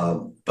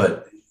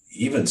 But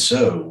even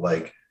so,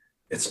 like,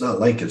 it's not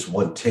like it's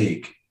one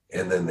take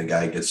and then the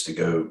guy gets to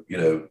go,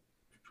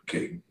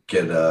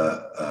 get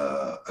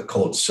a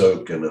cold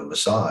soak and a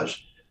massage.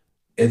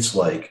 It's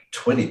like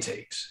 20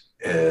 takes.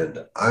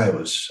 And I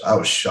was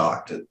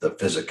shocked at the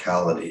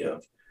physicality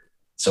of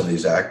some of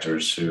these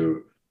actors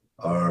who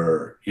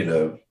are,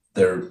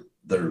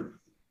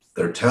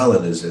 their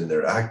talent is in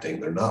their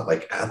acting. They're not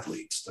like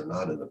athletes. They're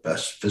not in the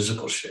best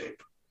physical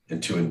shape.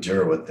 And to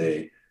endure what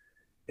they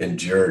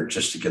endured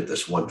just to get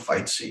this one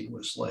fight scene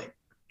was like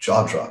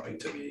jaw-dropping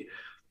to me.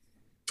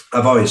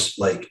 I've always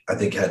I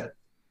think had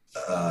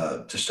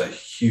just a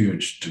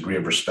huge degree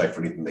of respect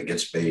for anything that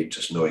gets made,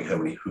 just knowing how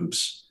many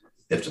hoops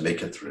they have to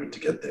make it through to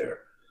get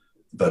there.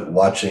 But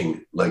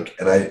watching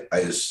and I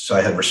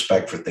had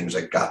respect for things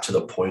that got to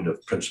the point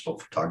of principal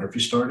photography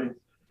starting,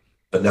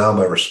 but now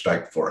my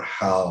respect for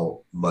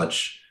how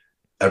much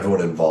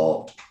everyone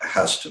involved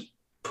has to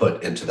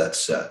put into that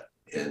set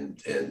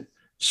in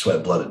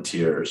sweat, blood, and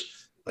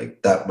tears.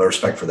 Like that, my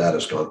respect for that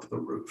has gone through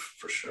the roof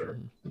for sure.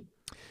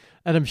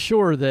 And I'm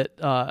sure that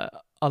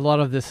a lot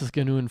of this is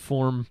going to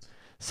inform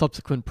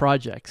subsequent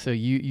projects. So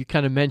you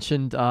kind of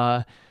mentioned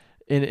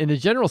in a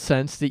general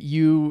sense that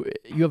you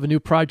have a new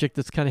project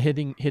that's kind of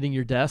hitting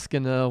your desk,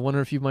 and I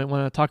wonder if you might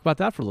want to talk about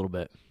that for a little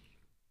bit.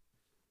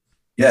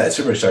 Yeah, it's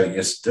super exciting.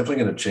 It's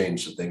definitely going to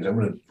change some things. I'm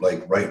going to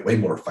write way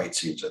more fight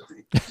scenes, I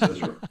think.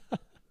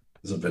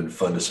 Those have been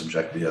fun to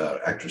subject the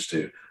actors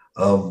to.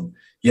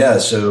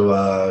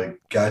 So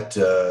got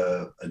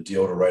a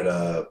deal to write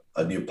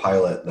a new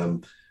pilot, and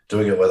I'm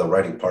doing it with a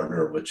writing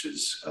partner, which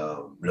is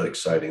really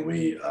exciting.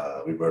 We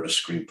wrote a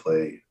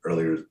screenplay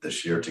earlier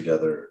this year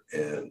together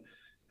and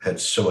had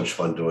so much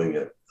fun doing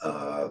it.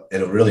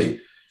 And it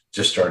really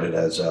just started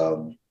as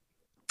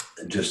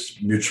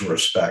just mutual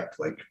respect.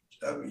 Like,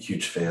 I'm a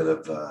huge fan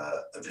of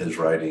his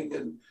writing.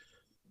 And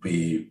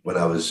when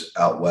I was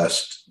out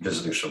west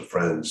visiting some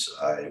friends,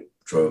 I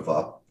drove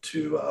up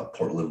to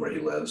Portland where he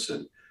lives,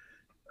 and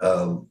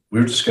we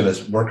were just going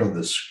to work on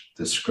this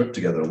script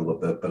together a little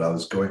bit, but I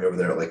was going over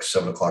there at like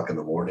 7 o'clock in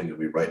the morning, and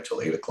we write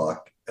till 8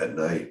 o'clock at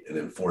night. And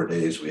in 4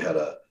 days, we had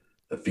a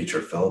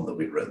feature film that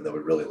we'd written that we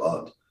really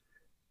loved,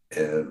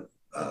 and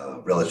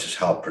realized just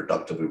how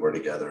productive we were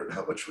together and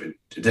how much it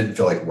didn't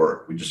feel like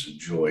work. We just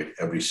enjoyed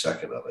every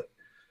second of it.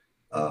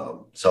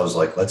 So I was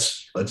like,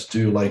 let's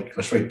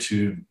write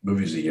 2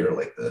 movies a year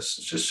like this.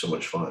 It's just so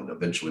much fun.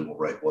 Eventually we'll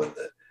write one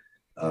that,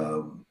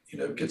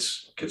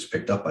 gets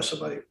picked up by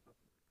somebody.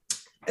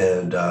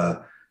 And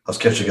I was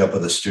catching up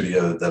with a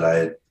studio that I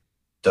had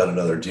done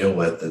another deal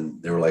with,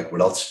 and they were like,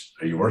 what else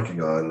are you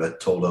working on? And I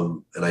told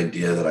them an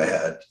idea that I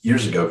had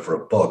years ago for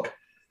a book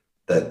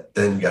that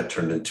then got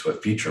turned into a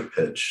feature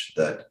pitch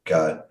that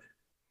got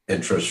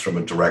interest from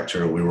a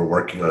director. We were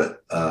working on it,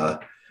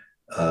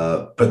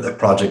 put the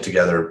project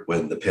together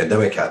when the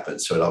pandemic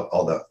happened. So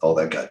all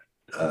that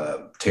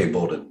got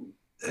tabled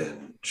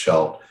and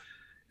shelved.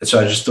 And so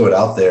I just threw it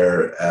out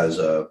there as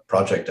a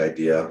project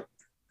idea,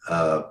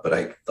 but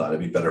I thought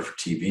it'd be better for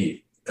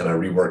TV. And I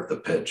reworked the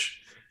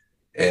pitch.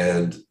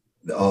 And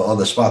on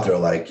the spot, they were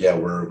like, yeah,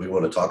 we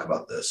want to talk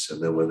about this.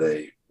 And then when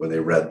they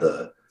read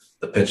the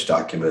pitch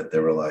document, they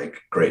were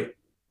like, great,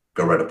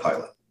 go write a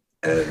pilot.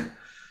 And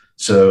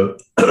so,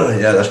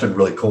 yeah, that's been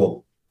really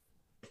cool.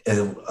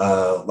 And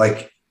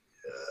like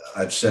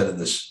I've said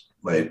in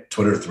my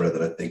Twitter thread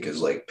that I think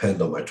is like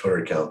pinned on my Twitter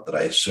account, that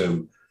I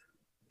assume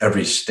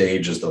every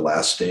stage is the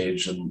last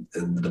stage in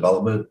the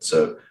development.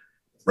 So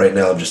right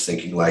now I'm just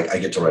thinking like I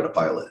get to write a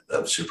pilot.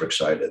 I'm super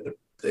excited.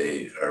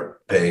 They are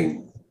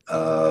paying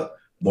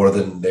more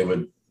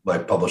than my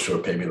publisher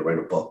would pay me to write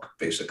a book,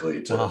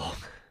 basically, to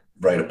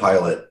write a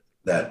pilot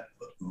that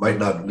might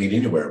not lead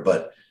anywhere.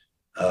 But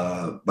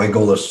my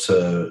goal is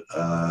to,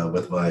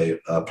 with my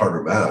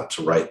partner Matt,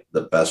 to write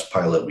the best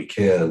pilot we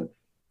can,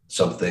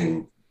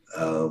 something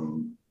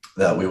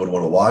that we would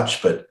want to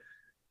watch. But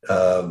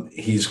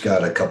he's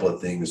got a couple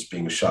of things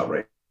being shot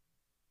right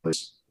now.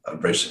 He's a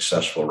very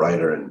successful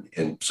writer,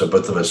 and so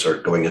both of us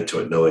are going into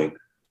it knowing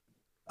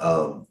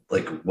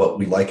like what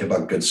we like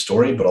about good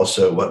story, but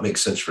also what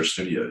makes sense for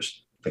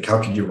studios. Like,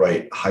 how can you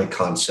write high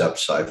concept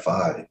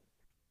sci-fi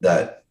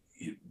that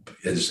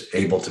is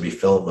able to be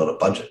filmed on a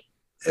budget?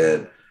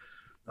 And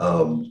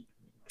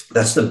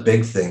that's the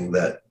big thing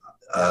that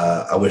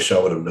I wish I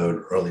would have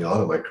known early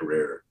on in my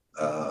career,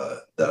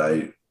 that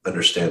I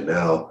understand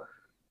now.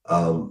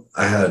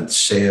 I had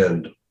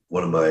Sand,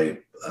 one of my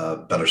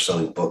better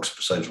selling books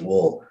besides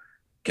Wool,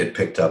 get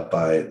picked up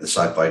by the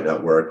Sci-Fi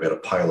Network. We had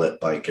a pilot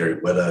by Gary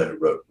Whitta, who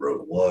wrote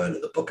Rogue One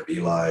and the Book of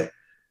Eli.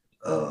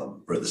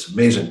 Wrote this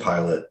amazing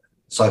pilot.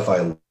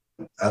 Sci-Fi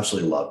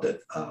absolutely loved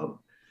it.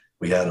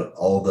 We had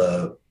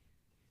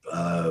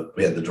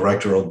we had the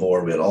director on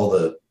board. We had all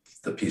the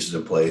pieces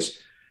in place,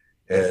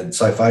 and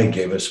Sci-Fi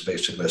gave us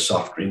basically a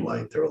soft green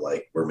light. They were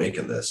like, "We're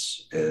making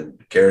this."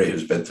 And Gary,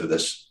 who's been through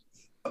this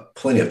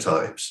plenty of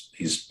times,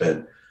 he's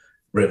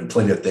written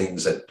plenty of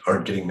things that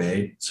aren't getting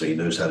made, so he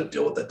knows how to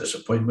deal with that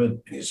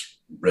disappointment. And he's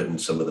written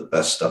some of the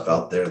best stuff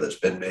out there that's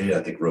been made.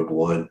 I think Rogue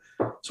One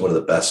is one of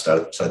the best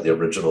outside the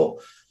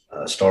original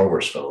Star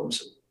Wars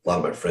films. A lot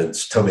of my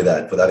friends tell me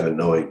that without even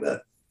knowing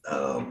that,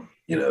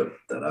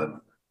 that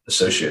I'm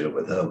associated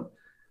with him.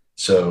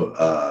 So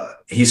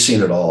he's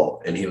seen it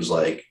all, and he was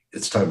like,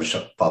 "It's time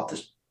to pop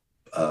this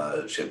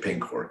champagne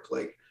cork.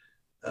 Like,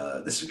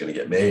 this is going to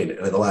get made."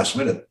 And at the last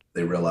minute,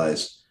 they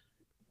realized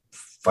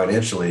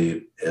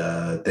financially,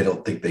 they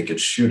don't think they could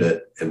shoot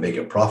it and make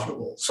it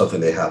profitable.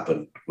 Something that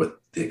happened with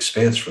The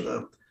Expanse for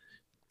them.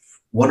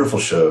 Wonderful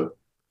show,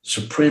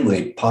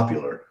 supremely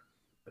popular,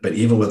 but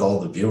even with all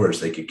the viewers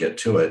they could get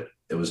to it,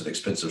 it was an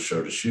expensive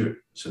show to shoot.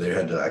 So they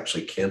had to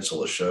actually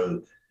cancel a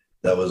show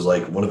that was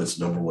like one of its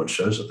 #1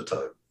 shows at the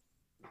time.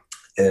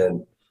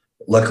 And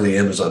luckily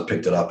Amazon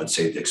picked it up and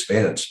saved The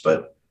Expanse.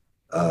 But,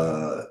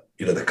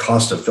 the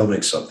cost of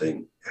filming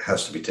something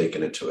has to be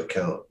taken into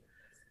account.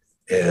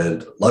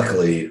 And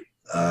luckily,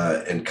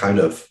 and kind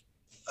of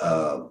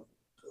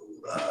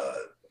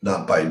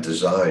not by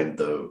design,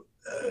 though,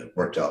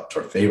 worked out to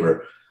our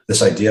favor,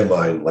 this idea of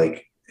mine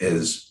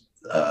is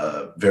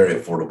very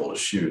affordable to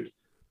shoot,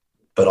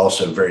 but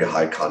also very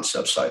high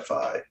concept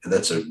sci-fi. And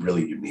that's a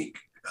really unique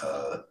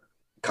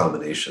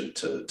combination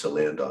to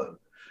land on.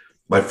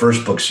 My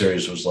first book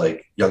series was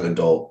like young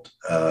adult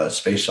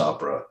space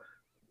opera,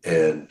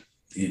 and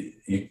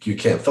you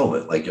can't film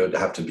it. Like, it would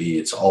have to be,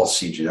 it's all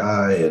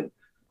CGI and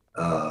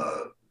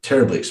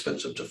terribly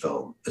expensive to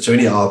film. And so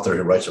any author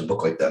who writes a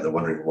book like that, they're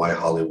wondering why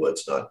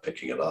Hollywood's not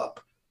picking it up.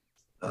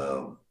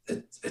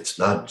 It's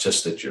not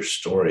just that your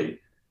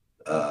story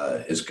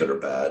is good or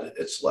bad.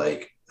 It's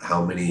like,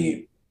 how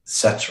many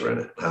sets are in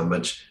it? How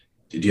much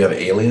did you have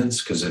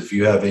aliens? Because if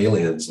you have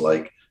aliens,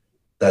 like,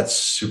 that's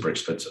super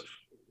expensive.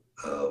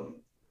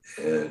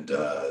 And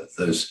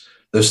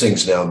those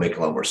things now make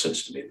a lot more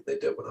sense to me than they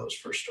did when I was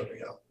first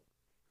starting out.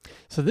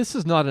 So this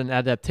is not an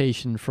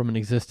adaptation from an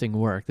existing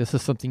work. This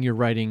is something you're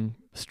writing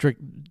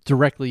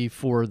directly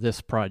for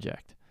this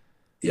project.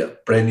 Yeah,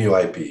 brand new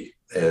IP.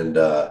 And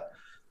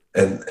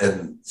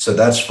And so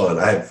that's fun.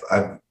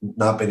 I've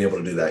not been able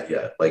to do that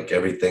yet. Like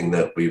everything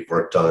that we've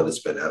worked on has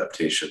been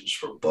adaptations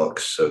from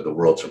books, so the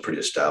worlds are pretty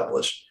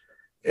established,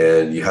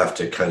 and you have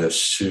to kind of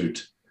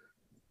suit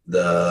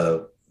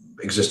the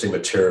existing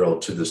material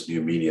to this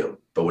new medium.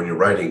 But when you're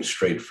writing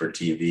straight for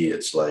TV,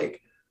 it's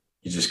like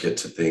you just get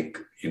to think,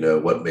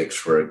 what makes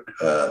for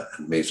an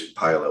amazing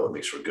pilot, what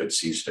makes for a good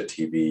season of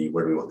TV,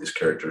 where do we want these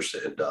characters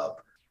to end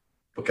up,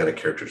 what kind of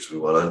characters do we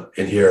want on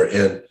in here.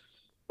 And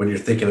when you're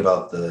thinking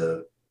about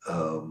the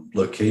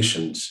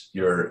locations,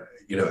 you're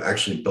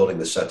actually building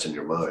the sets in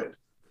your mind.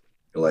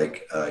 You're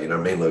like, our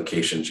main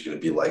location is going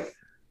to be like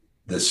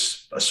a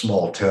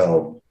small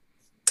town,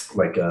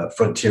 like a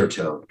frontier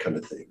town kind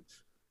of thing.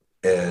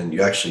 And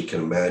you actually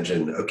can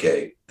imagine,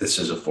 okay, this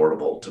is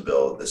affordable to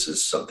build. This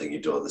is something you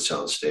do on the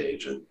sound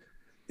stage, and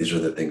these are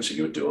the things that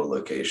you would do on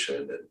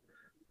location,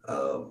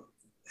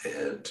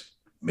 and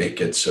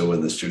make it so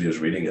when the studio's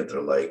reading it,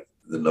 they're like,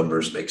 the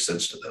numbers make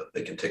sense to them.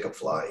 They can take a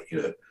flight.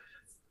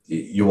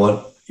 You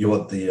want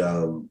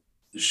the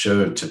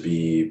show to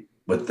be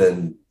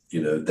within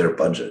their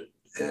budget,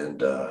 and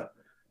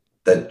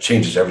that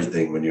changes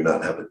everything when you're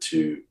not having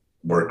to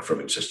work from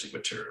existing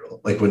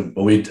material. Like when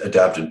we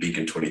adapted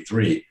Beacon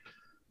 23.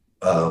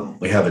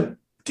 We have a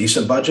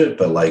decent budget,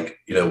 but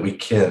we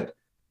can't,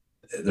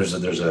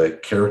 there's a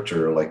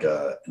character like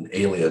an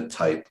alien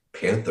type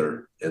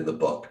panther in the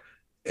book.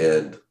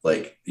 And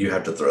you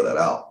have to throw that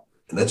out.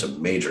 And that's a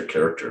major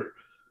character,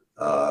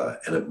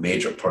 and a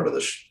major part of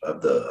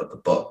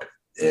the book.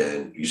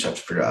 And you just have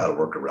to figure out how to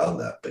work around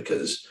that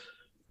because,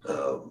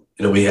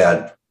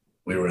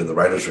 we were in the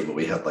writer's room and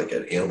we had like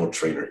an animal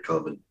trainer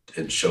come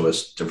and show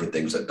us different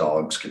things that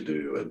dogs can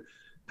do and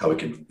how we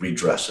can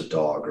redress a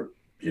dog or,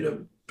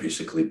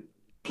 basically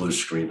blue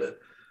screen it,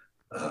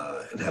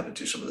 and have it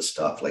do some of the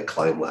stuff like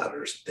climb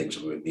ladders, things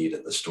that we would need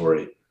in the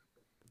story.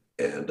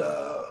 And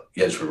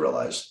as we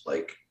realized,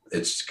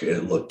 it's going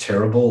to look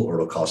terrible or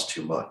it'll cost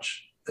too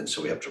much. And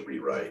so we have to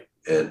rewrite,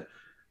 and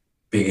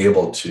being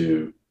able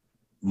to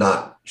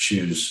not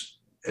choose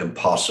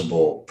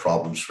impossible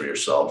problems for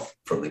yourself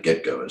from the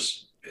get-go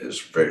is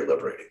very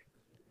liberating.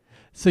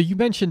 So you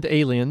mentioned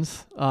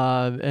aliens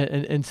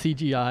and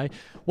CGI.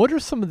 What are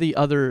some of the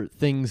other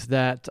things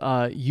that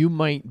you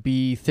might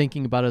be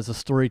thinking about as a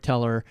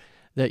storyteller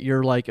that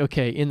you're like,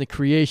 okay, in the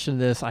creation of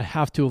this, I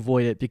have to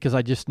avoid it because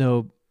I just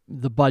know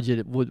the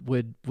budget would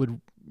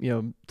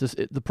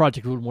the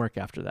project wouldn't work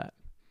after that?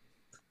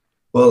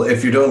 Well,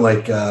 if you're doing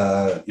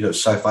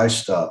sci-fi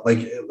stuff,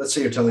 let's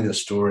say you're telling a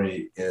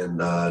story in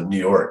New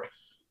York,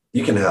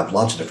 you can have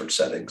lots of different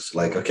settings.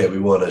 Like, okay, we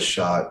want a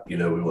shot, we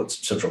want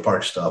some Central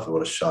Park stuff. We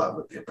want a shot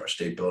with the Empire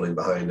State Building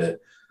behind it.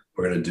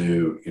 We're going to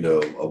do,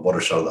 a water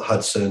shot on the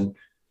Hudson.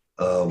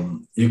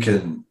 You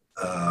can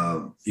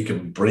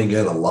bring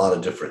in a lot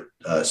of different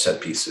set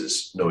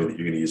pieces, knowing that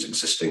you're going to use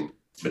existing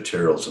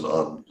materials and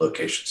on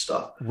location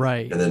stuff.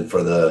 Right. And then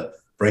for the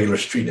regular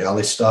street and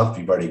alley stuff,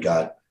 you've already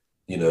got,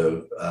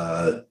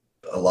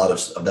 a lot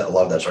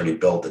of that's already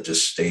built that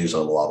just stays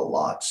on a lot of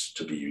lots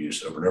to be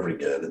used over and over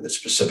again. And the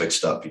specific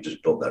stuff, you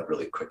just build that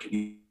really quick and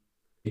easy.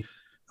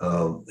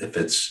 If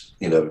it's,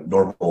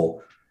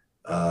 normal,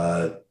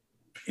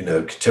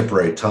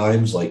 contemporary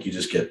times, you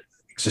just get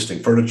existing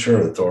furniture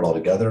and throw it all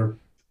together.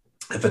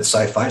 If it's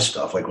sci-fi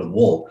stuff, like with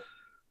Wool,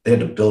 they had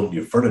to build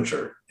new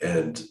furniture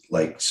and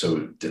so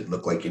it didn't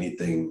look like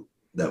anything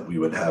that we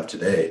would have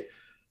today.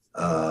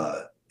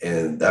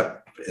 And that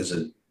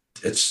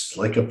it's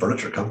like a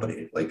furniture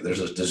company. There's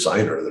a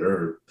designer,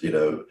 there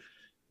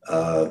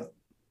are,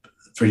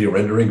 3D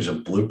renderings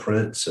and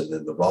blueprints and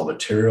then the raw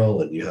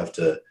material, and you have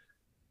to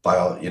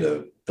buy,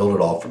 build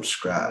it all from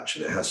scratch,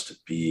 and it has to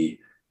be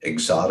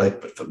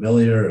exotic but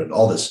familiar and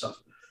all this stuff.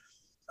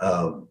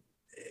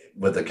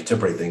 With a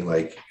contemporary thing,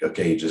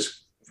 okay, you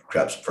just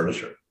grab some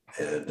furniture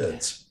and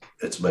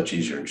it's much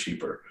easier and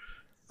cheaper.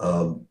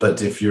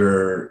 But if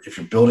you're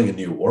building a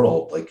new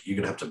world, you're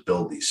gonna have to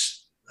build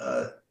these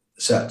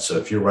sets. So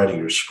if you're writing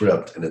your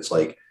script and it's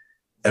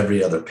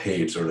every other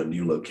page are in a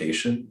new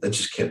location, that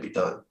just can't be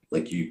done.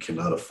 You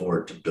cannot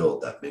afford to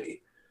build that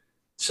many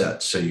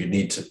sets. So you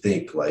need to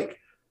think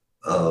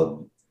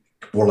more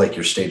like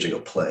you're staging a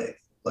play.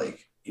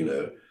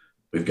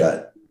 We've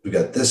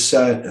got this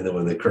set, and then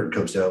when the curtain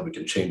comes down, we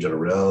can change it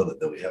around, and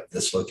then we have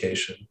this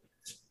location,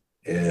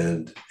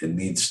 and it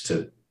needs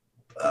to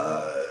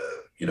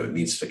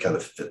kind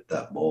of fit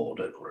that mold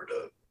in order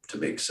to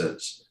make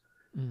sense.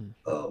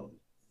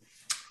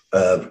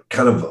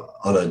 Kind of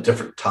on a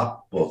different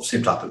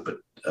same topic, but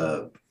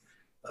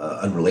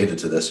unrelated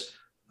to this.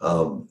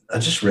 I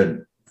just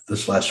read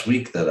this last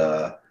week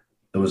that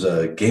there was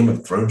a Game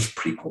of Thrones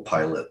prequel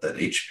pilot that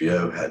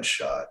HBO had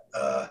shot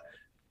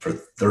for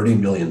 $30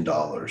 million.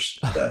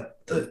 That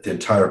the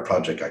entire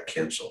project got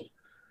canceled.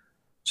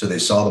 So they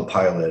saw the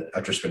pilot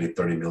after spending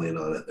 $30 million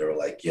on it. They were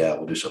like, "Yeah,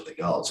 we'll do something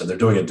else." And they're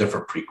doing a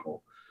different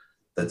prequel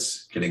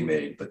that's getting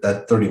made, but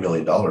that $30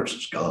 million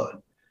is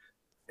gone.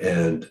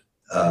 And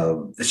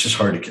it's just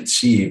hard to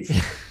conceive,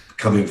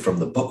 coming from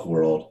the book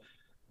world,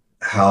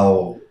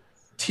 how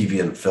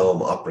TV and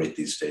film operate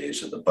these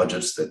days and the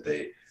budgets that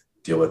they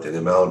deal with, and the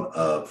amount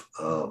of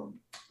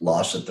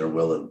loss that they're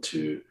willing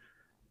to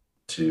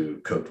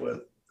cope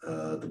with.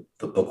 The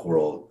book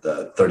world,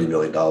 $30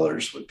 million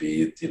would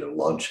be,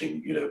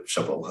 launching,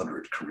 several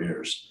hundred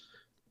careers.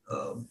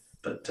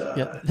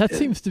 That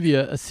seems to be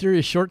a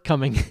serious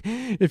shortcoming.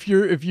 if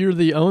you're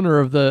the owner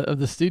of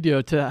the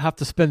studio, to have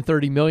to spend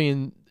 $30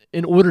 million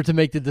in order to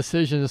make the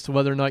decision as to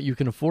whether or not you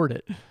can afford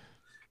it.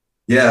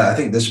 Yeah, I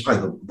think this is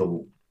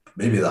probably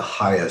maybe the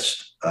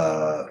highest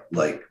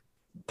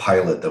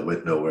pilot that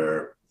went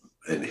nowhere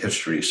in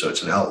history. So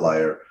it's an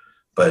outlier,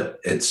 but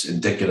it's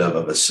indicative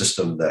of a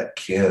system that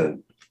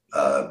can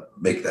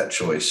make that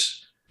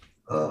choice,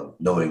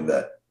 knowing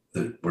that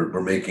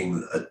we're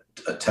making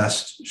a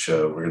test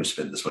show. We're going to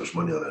spend this much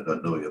money on it,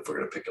 not knowing if we're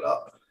going to pick it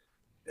up.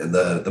 And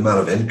the amount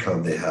of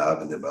income they have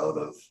and the amount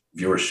of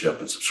viewership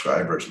and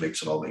subscribers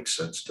makes it all make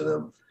sense to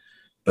them.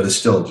 But it's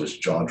still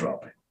just jaw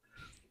dropping.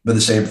 But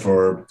the same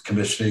for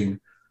commissioning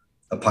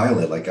a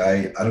pilot. Like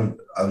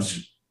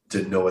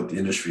didn't know what the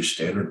industry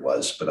standard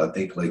was, but I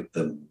think like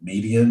the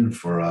median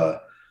for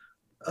a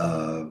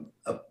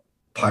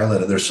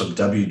pilot, and there's some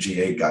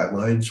WGA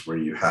guidelines where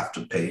you have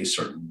to pay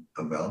certain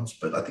amounts,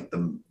 but I think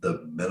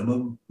the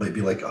minimum might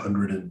be like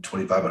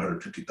 125,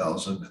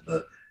 150,000, and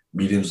the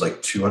median's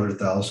like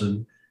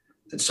 200,000.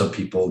 And some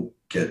people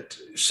get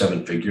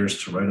 7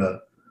 figures to write a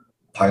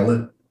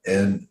pilot,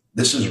 and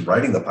this is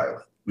writing the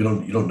pilot. You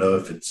don't know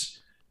if it's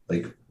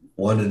like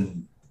 1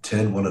 in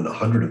 10, 1 in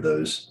 100 of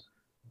those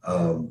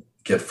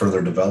get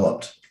further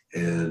developed,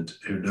 and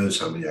who knows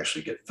how many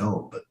actually get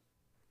filmed. But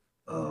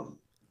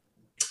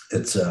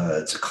it's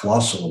a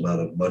colossal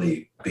amount of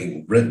money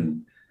being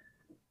written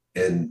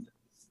and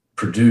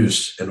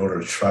produced in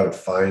order to try to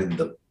find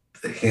the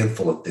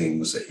handful of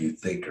things that you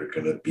think are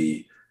going to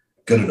be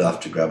good enough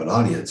to grab an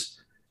audience.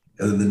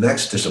 And then the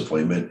next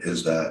disappointment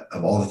is that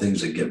of all the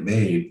things that get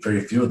made,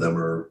 very few of them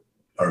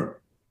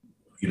are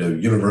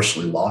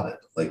universally lauded.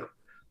 Like,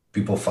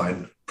 people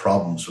find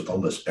problems with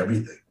almost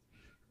everything.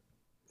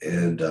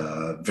 And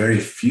very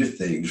few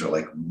things are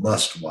like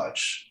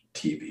must-watch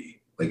TV.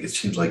 Like, it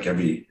seems like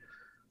every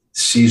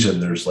season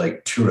there's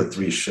like 2 or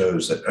 3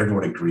 shows that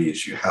everyone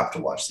agrees you have to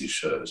watch these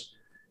shows.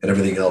 And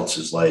everything else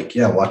is like,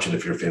 yeah, watch it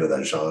if you're a fan of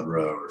that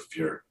genre, or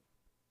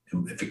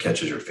if it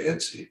catches your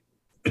fancy.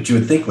 But you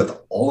would think with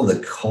all of the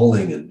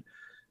culling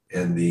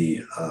and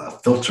the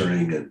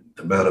filtering and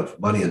the amount of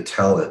money and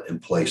talent in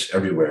place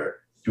everywhere,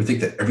 you would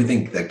think that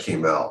everything that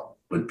came out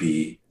would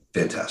be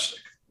fantastic.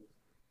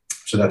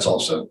 So that's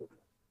also,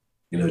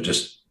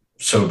 just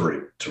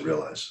sobering to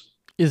realize.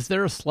 Is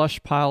there a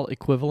slush pile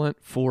equivalent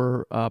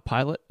for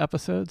pilot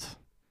episodes?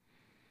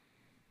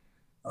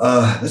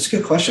 That's a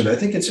good question. I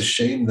think it's a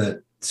shame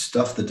that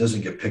stuff that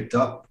doesn't get picked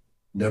up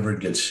never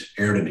gets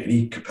aired in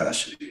any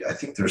capacity. I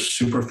think there's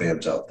super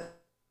fans out there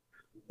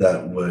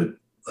that would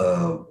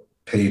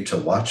pay to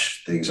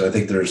watch things. I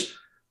think there's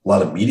a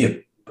lot of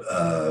media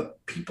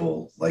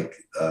people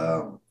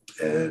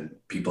and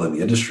people in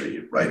the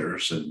industry,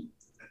 writers and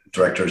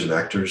directors and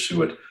actors, who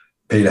would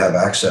pay to have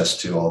access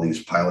to all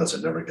these pilots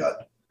that never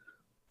got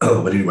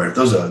went anywhere.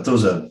 There's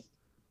in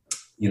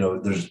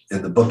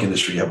the book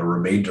industry, you have a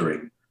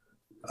remaindering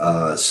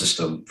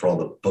system for all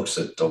the books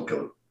that don't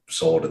go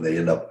sold, and they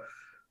end up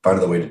finding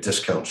their way to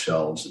discount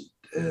shelves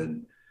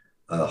and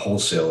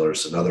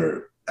wholesalers and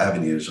other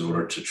avenues in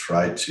order to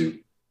try to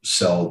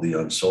sell the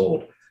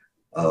unsold.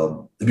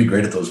 It'd be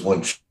great if there was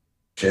one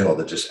channel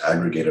that just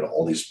aggregated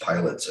all these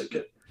pilots that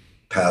get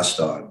passed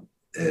on,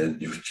 and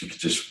you could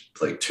just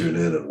like tune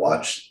in and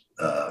watch.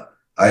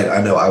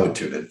 I know I would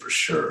tune in for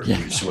sure. Yeah.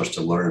 There's so much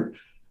to learn,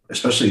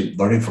 especially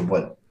learning from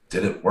what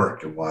didn't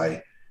work and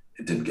why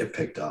it didn't get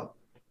picked up.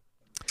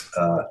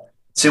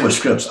 Same with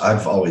scripts.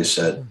 I've always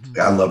said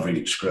I love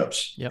reading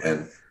scripts. Yep.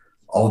 And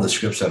all the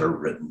scripts that are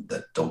written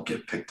that don't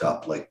get picked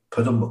up, like,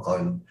 put them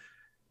on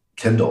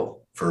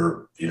Kindle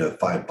for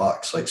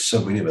 $5. Like,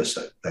 so many of us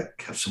that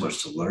have so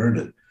much to learn.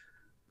 And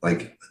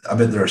like, I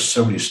bet there are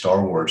so many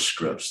Star Wars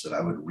scripts that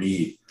I would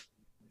read,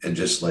 and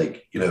just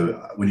like,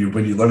 when you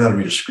learn how to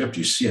read a script,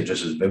 you see it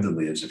just as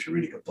vividly as if you're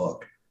reading a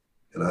book.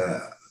 And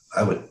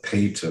I would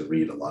pay to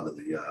read a lot of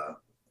the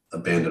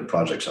abandoned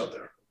projects out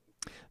there.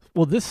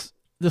 Well, this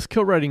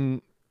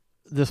co-writing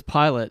this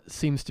pilot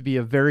seems to be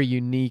a very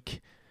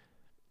unique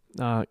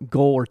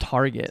goal or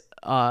target.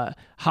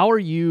 How are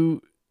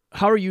you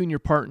and your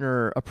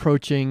partner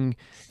approaching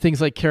things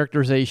like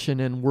characterization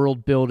and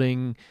world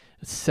building,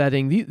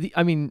 setting?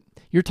 I mean,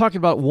 you're talking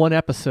about one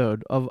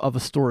episode of a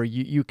story.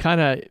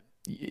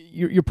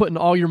 You're putting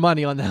all your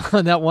money on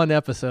that one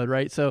episode,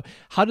 right? So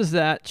how does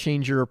that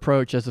change your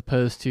approach as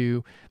opposed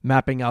to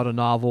mapping out a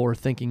novel or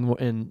thinking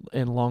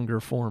in longer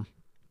form?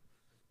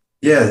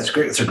 Yeah, it's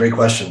great. It's a great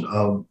question.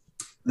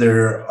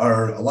 There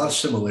are a lot of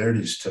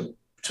similarities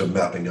to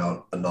mapping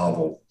out a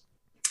novel.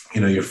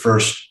 Your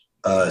first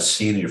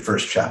scene, your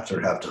first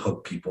chapter have to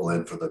hook people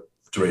in for the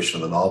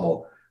duration of the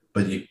novel,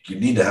 but you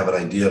need to have an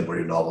idea of where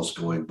your novel's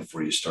going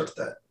before you start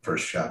that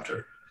first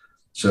chapter.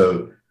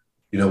 So,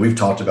 we've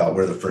talked about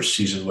where the first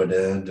season would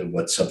end and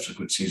what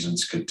subsequent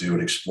seasons could do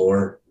and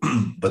explore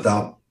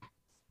without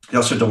you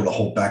also don't want to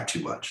hold back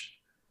too much.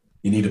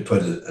 You need to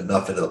put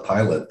enough into the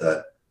pilot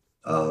that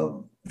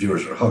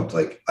viewers are hooked.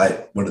 Like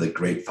one of the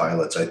great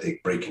pilots, I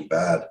think, Breaking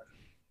Bad.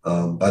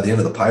 By the end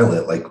of the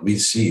pilot, like we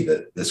see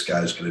that this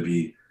guy's going to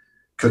be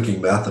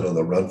cooking meth and on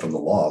the run from the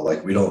law.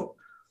 Like we don't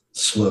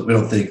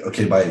think,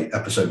 okay, by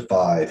episode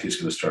 5 he's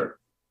going to start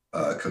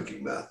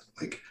cooking meth.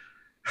 Like,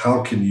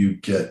 how can you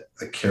get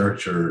a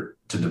character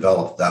to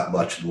develop that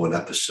much in one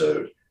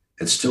episode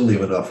and still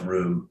leave enough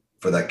room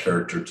for that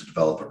character to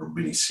develop over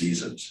many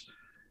seasons?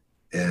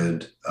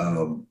 And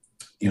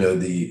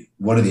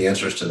one of the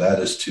answers to that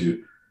is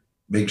to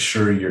make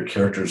sure your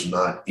character is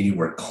not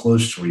anywhere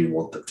close to where you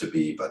want them to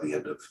be by the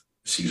end of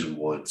season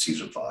 1,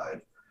 season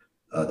 5,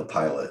 the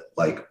pilot.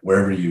 Like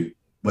whatever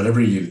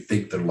you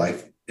think their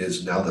life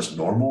is now that's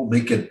normal,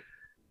 make it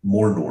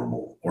more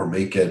normal, or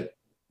make it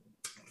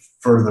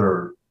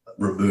further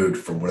removed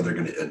from where they're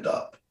going to end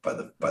up by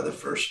the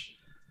first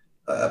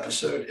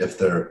episode.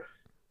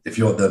 If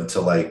you want them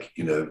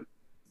to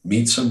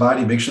meet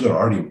somebody, make sure they're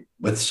already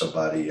with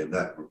somebody, and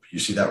that you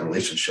see that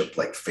relationship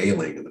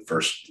failing in the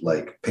first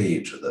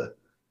page of the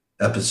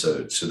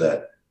episode, so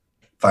that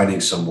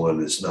finding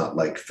someone is not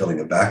filling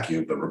a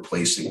vacuum, but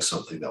replacing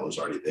something that was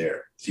already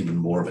there. It's even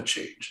more of a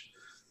change.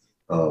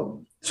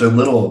 So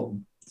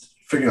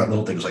figuring out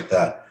little things like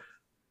that.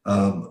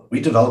 We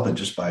develop it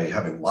just by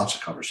having lots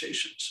of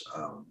conversations.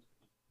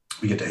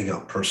 We get to hang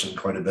out in person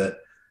quite a bit,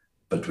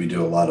 but we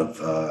do a lot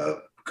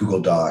of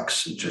Google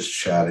Docs and just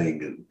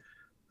chatting.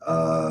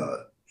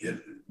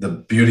 And the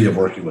beauty of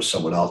working with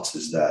someone else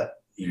is that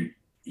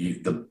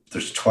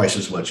there's twice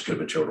as much good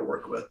material to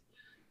work with.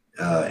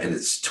 And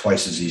it's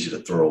twice as easy to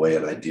throw away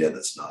an idea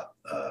that's not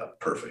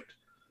perfect.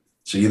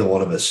 So either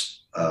one of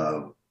us,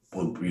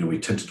 when we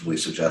tentatively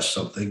suggest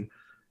something,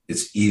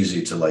 it's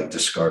easy to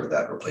discard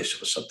that and replace it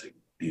with something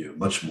new,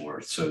 much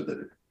more so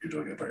that you're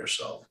doing it by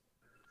yourself.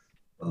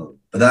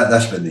 But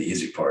that's been the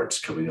easy parts,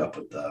 coming up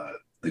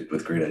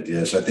with great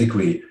ideas. I think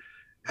we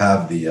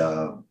have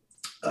the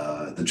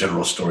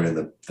general story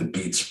and the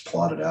beats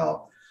plotted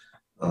out.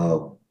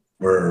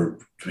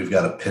 We've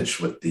got a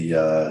pitch with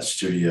the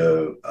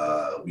studio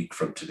a week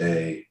from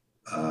today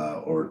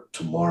or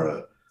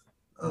tomorrow,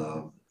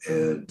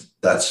 and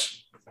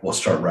we'll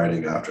start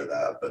writing after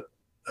that. But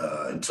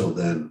until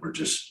then, we're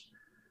just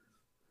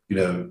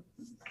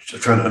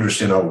trying to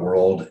understand our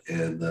world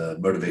and the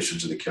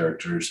motivations of the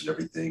characters and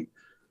everything,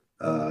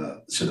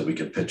 so that we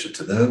can pitch it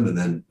to them, and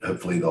then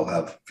hopefully they'll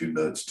have a few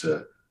notes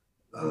to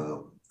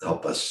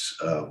help us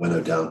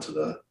winnow down to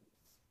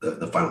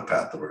the final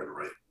path that we're going to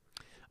write.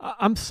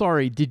 I'm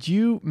sorry, did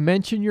you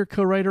mention your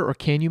co-writer, or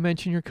can you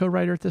mention your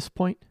co-writer at this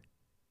point?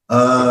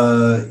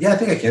 Yeah, I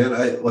think I can.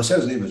 I said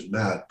his name is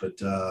Matt, but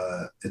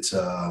it's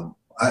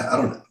I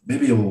don't know.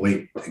 Maybe we'll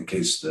wait in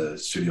case the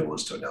studio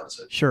wants to announce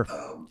it. Sure.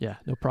 Yeah,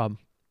 no problem.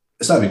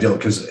 It's not a big deal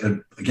because,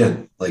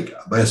 again,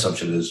 my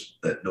assumption is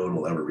that no one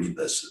will ever read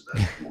this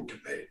and that it won't get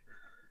made.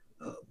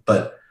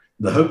 But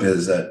the hope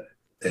is that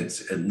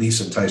it's at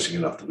least enticing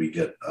enough that we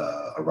get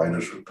a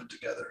writer's room put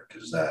together,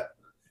 because that,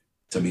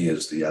 to me,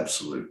 is the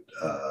absolute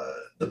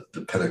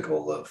the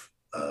pinnacle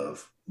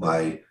of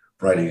my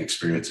writing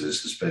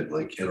experiences, has been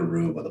in a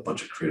room with a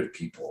bunch of creative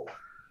people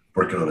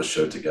working on a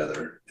show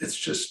together. It's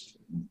just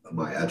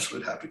my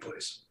absolute happy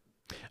place.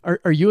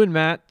 Are you and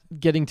Matt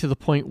getting to the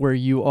point where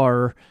you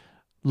are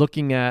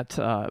looking at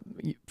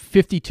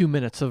 52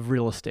 minutes of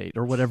real estate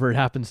or whatever it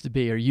happens to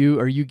be? Are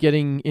you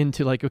getting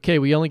into okay,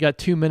 we only got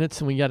 2 minutes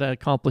and we got to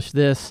accomplish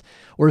this?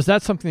 Or is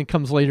that something that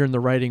comes later in the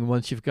writing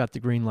once you've got the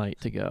green light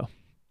to go?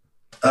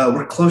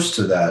 We're close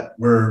to that.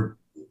 We're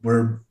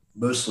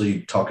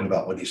mostly talking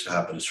about what needs to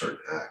happen in certain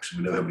acts.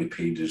 We know how many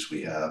pages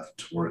we have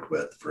to work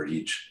with for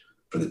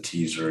the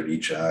teaser and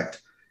each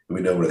act, and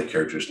we know where the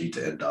characters need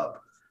to end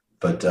up.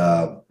 But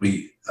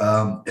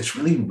it's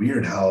really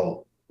weird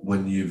how,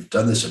 when you've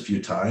done this a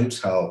few times,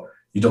 how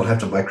you don't have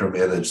to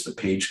micromanage the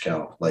page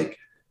count.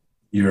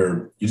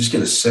 You just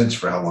get a sense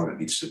for how long it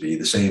needs to be.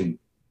 The same,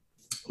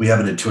 we have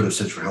an intuitive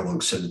sense for how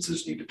long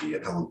sentences need to be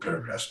and how long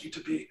paragraphs need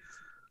to be.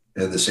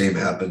 And the same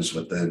happens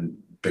within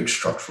big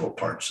structural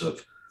parts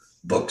of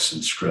books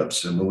and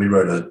scripts. And when we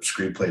wrote a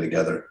screenplay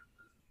together,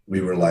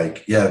 we were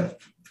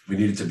we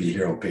needed to be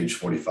here on page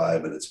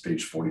 45 and it's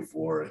page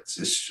 44.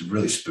 It's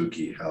really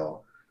spooky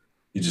how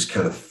you just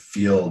kind of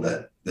feel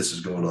that this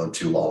is going on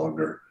too long,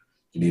 or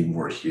you need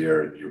more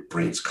here, and your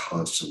brain's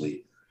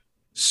constantly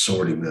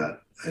sorting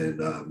that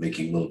and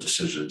making little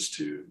decisions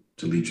to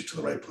lead you to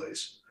the right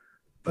place.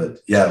 But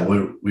yeah,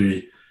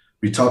 we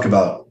talk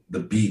about the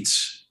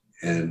beats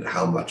and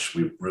how much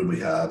room we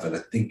have, and I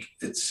think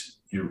it's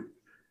you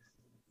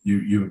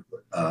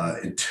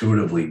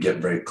intuitively get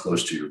very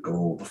close to your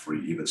goal before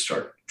you even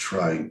start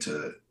trying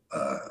to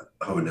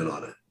hone in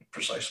on it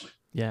precisely.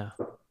 Yeah.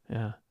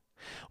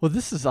 Well,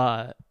 this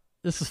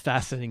is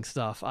fascinating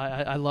stuff.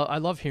 I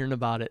love hearing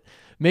about it.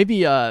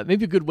 Maybe a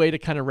good way to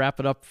kind of wrap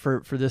it up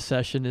for this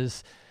session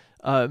is,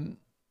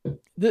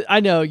 I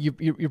know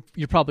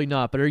you're probably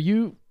not, but are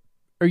you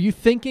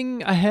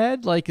thinking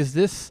ahead? Is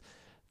this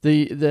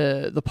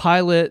the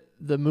pilot,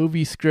 the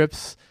movie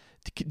scripts?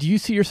 Do you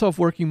see yourself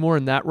working more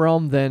in that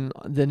realm than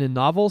in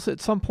novels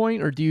at some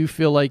point, or do you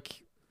feel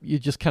like you're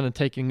just kind of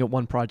taking it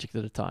one project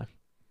at a time?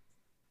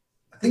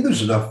 I think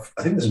there's enough.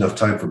 I think there's enough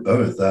time for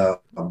both.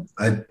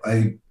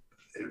 I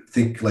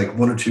think like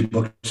 1 or 2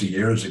 books a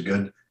year is a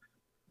good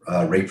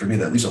rate for me.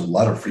 That leaves a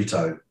lot of free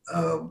time.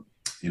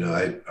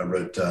 I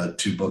wrote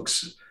 2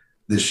 books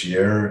this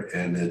year,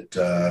 and it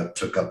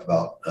took up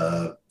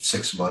about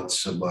 6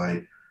 months of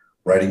my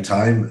writing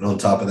time. And on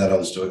top of that, I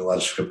was doing a lot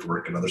of script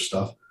work and other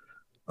stuff.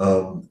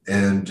 You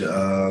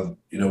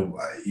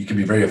can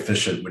be very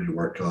efficient when you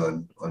work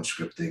on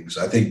script things.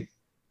 I think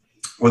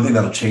one thing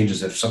that'll change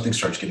is if something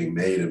starts getting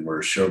made and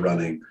we're show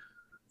running,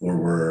 or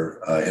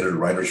we're in a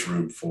writer's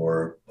room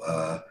for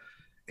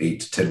 8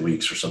 to 10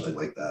 weeks or something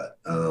like that.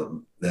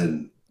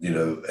 Then,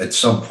 at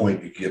some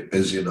point you get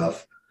busy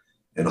enough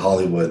in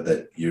Hollywood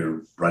that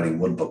you're writing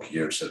 1 book a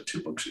year instead of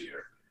 2 books a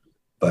year.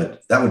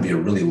 But that would be a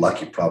really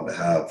lucky problem to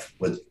have.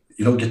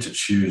 You don't get to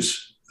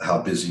choose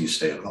how busy you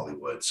stay in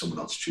Hollywood. Someone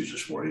else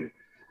chooses for you.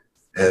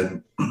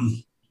 And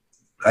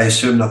I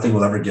assume nothing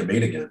will ever get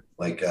made again.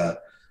 Like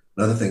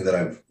another thing that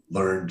I've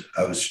learned,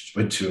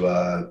 went to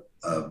a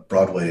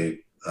Broadway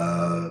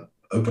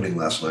opening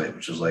last night,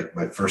 which was like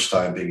my first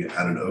time being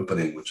at an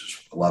opening, which is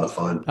a lot of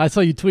fun. I saw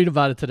you tweet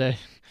about it today.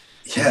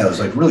 Yeah, it was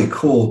like really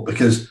cool,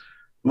 because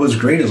what was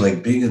great is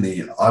like being in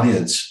the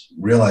audience,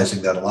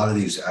 realizing that a lot of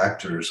these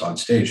actors on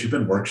stage who've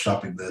been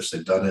workshopping this,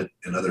 they've done it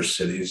in other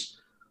cities.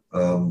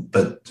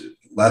 But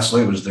last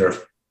night was their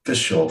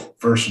official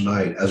first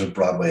night as a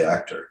Broadway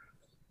actor.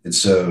 And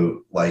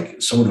so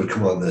like someone would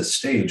come on the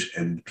stage,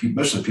 and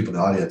most of the people in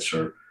the audience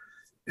are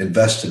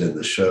invested in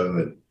the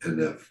show and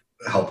have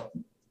helped,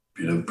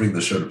 bring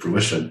the show to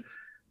fruition.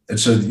 And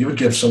so you would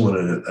give someone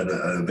an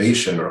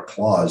ovation or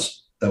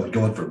applause that would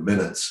go on for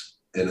minutes.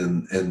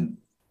 And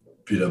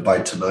by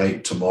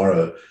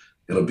tomorrow,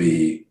 it'll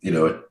be, a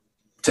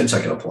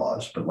 10-second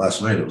applause. But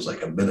last night it was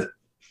like a minute.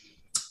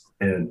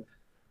 And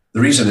the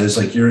reason is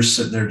like, you're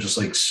sitting there just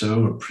like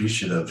so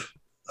appreciative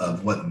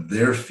of what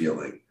they're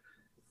feeling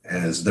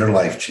as their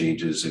life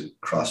changes and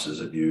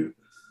crosses a new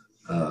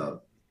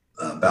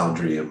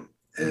boundary,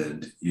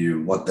 and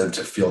you want them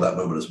to feel that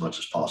moment as much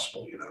as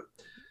possible,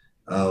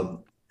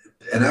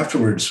 and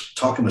afterwards,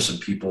 talking with some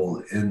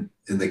people in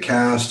the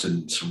cast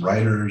and some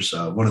writers,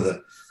 one of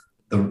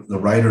the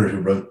writer who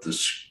wrote the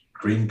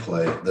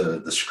screenplay,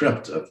 the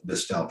script of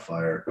Miss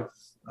Doubtfire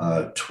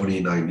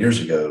 29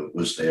 years ago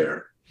was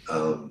there.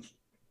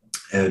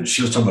 And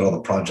she was talking about all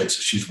the projects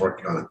that she's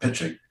working on and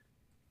pitching,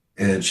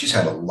 and she's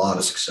had a lot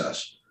of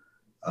success.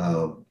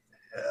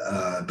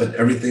 But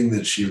everything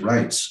that she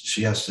writes,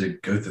 she has to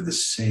go through the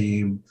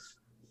same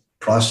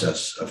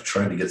process of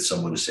trying to get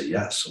someone to say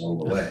yes along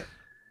the way.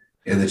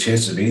 And the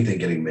chances of anything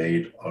getting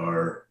made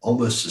are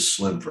almost as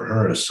slim for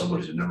her as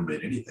someone who's never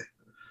made anything.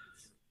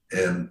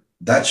 And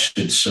that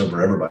should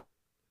sober everybody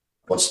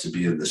who wants to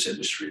be in this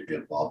industry, be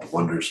involved,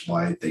 wonders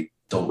why they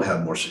don't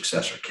have more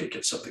success or can't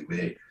get something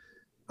made.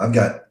 I've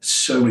got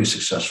so many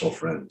successful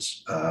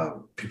friends,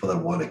 people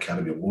that won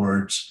Academy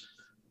Awards,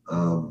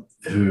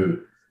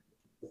 who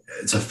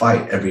it's a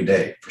fight every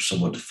day for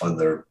someone to fund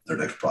their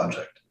next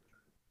project.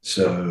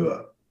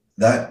 So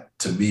that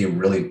to me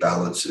really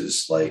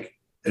balances, like,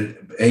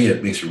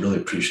 it makes me really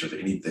appreciative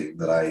of anything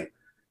that I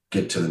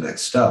get to the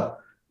next step.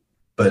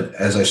 But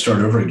as I start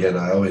over again,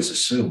 I always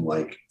assume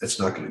like it's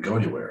not going to go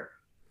anywhere,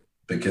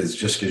 because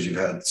just because you've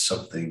had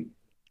something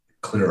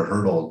clear a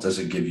hurdle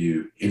doesn't give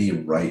you any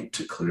right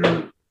to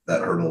clear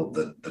that hurdle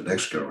the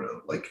next go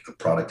around. Like the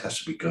product has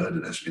to be good,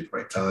 it has to be at the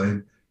right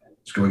time.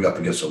 It's going up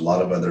against a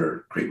lot of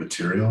other great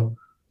material.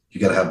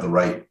 You got to have the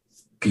right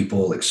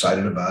people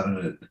excited about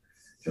it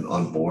and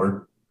on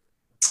board.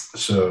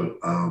 So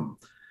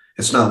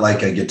it's not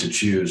like I get to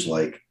choose,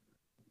 like,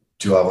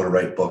 do I want to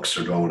write books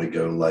or do I want to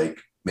go like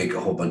make a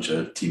whole bunch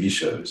of TV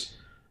shows?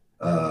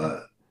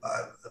 I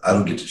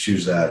don't get to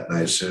choose that. And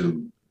I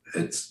assume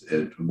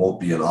it won't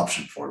be an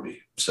option for me.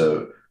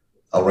 So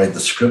I'll write the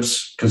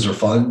scripts because they're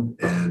fun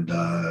and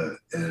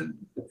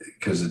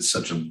because it's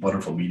such a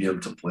wonderful medium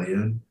to play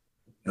in.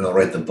 And I'll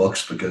write the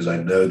books because I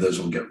know those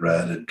will get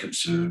read and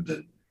consumed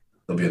and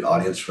there'll be an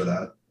audience for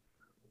that.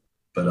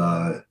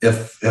 But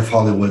if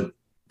Hollywood,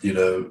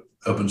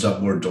 opens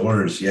up more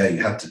doors, yeah,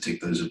 you have to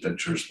take those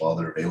adventures while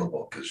they're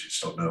available, because you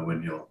just don't know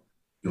when you'll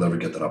ever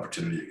get that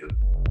opportunity again.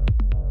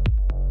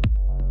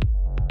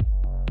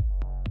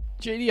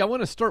 JD, I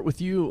want to start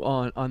with you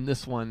on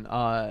this one.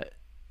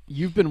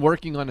 You've been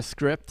working on a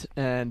script,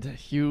 and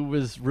Hugh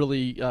was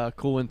really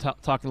cool in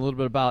talking a little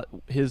bit about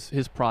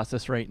his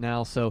process right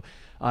now. So,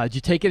 did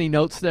you take any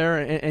notes there?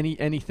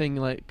 Anything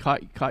like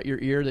caught your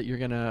ear that you're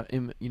gonna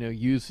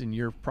use in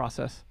your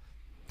process?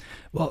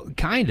 Well,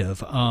 kind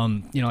of.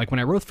 Like when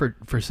I wrote for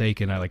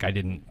Forsaken, I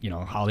didn't,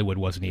 Hollywood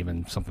wasn't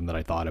even something that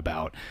I thought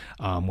about.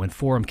 When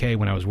Forum K,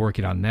 when I was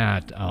working on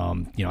that,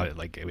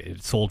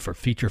 it sold for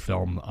feature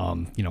film,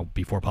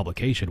 before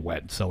publication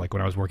went. So like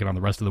when I was working on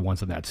the rest of the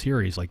ones in that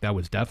series, like that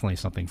was definitely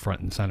something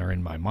front and center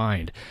in my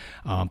mind.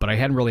 But I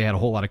hadn't really had a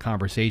whole lot of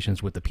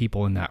conversations with the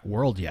people in that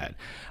world yet.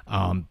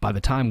 By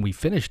the time we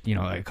finished,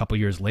 a couple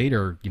years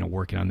later,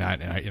 working on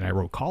that, and I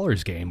wrote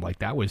Caller's Game, like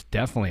that was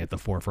definitely at the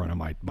forefront of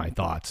my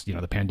thoughts.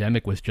 The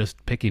pandemic was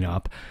just picking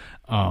up.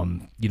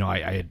 I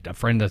had a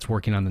friend that's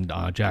working on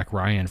the Jack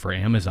Ryan for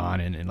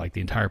Amazon, and like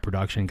the entire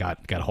production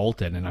got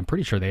halted, and I'm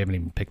pretty sure they haven't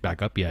even picked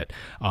back up yet,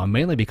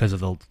 mainly because of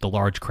the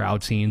large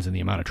crowd scenes and the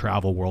amount of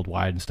travel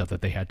worldwide and stuff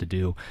that they had to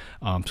do.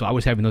 So I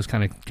was having those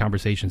kind of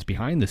conversations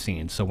behind the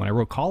scenes. So when I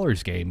wrote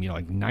Caller's Game,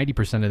 like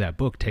 90% of that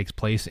book takes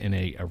place in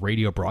a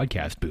radio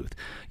broadcast booth,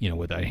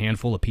 with a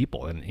handful of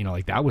people, and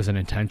like that was an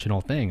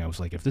intentional thing. I was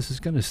like, if this is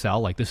going to sell,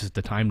 like this is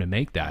the time to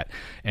make that.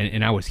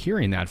 And I was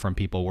hearing that from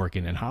people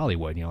working in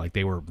Hollywood, like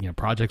they were,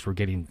 projects were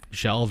getting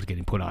shelved,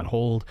 getting put on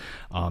hold.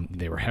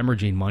 They were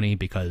hemorrhaging money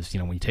because,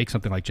 when you take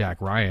something like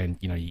Jack Ryan,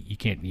 you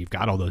can't, you've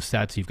got all those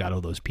sets, you've got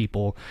all those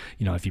people,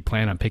 if you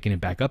plan on picking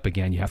it back up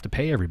again, you have to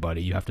pay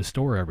everybody, you have to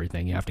store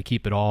everything, you have to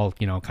keep it all,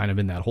 kind of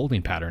in that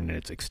holding pattern. And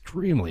it's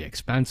extremely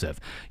expensive,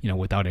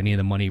 without any of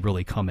the money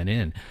really coming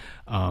in.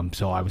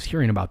 So I was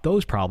hearing about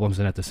those problems.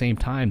 And at the same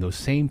time, those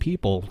same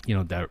people,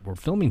 that were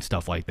filming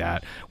stuff like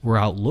that were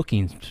out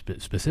looking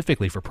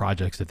specifically for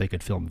projects that they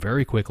could film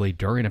very quickly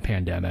during a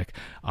pandemic,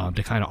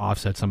 to kind of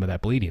offset some of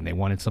that bleeding. They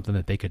wanted something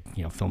that they could,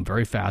 film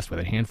very fast with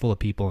a handful of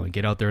people and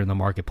get out there in the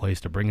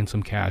marketplace to bring in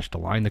some cash to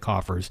line the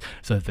coffers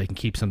so that they can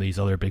keep some of these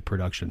other big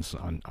productions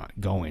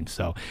going.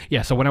 So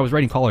yeah, so when I was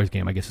writing Caller's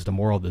Game, I guess is the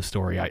moral of this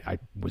story. I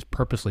was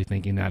purposely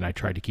thinking that, and I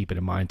tried to keep it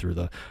in mind through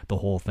the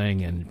whole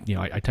thing. And,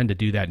 I tend to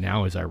do that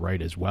now as I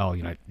write as well,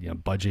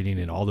 budgeting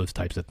and all those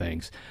types of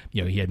things.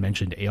 He had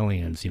mentioned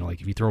aliens,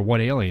 like if you throw one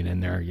alien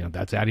in there,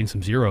 that's adding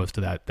some zeros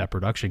to that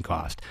production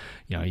cost.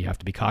 You have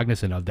to be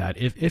cognizant of that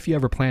if you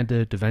ever plan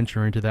to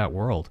venture into that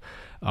world.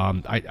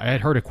 I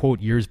had heard a quote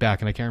years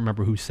back, and I can't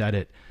remember who said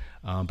it,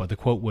 but the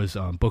quote was,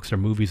 books are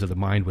movies of the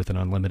mind with an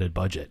unlimited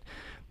budget.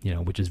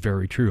 Which is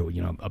very true.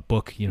 A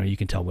book, you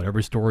can tell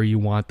whatever story you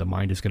want. The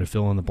mind is going to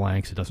fill in the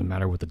blanks. It doesn't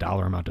matter what the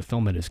dollar amount to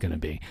film it is going to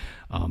be,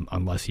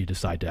 unless you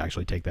decide to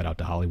actually take that out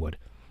to Hollywood.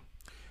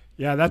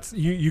 Yeah, that's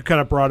you kind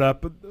of brought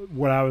up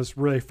what I was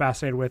really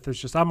fascinated with. Is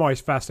just I'm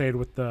always fascinated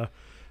with the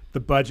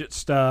budget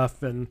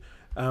stuff, and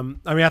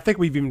I think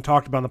we've even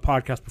talked about on the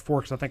podcast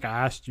before, because I think I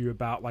asked you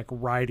about like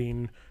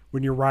writing.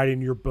 When you're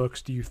writing your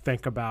books, do you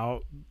think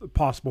about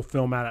possible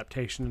film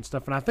adaptation and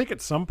stuff? And I think at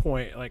some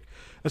point, like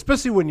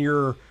especially when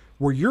you're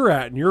where you're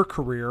at in your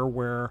career,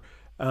 where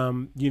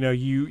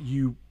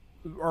you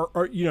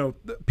are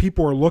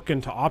people are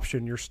looking to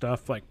option your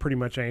stuff like pretty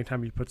much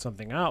anytime you put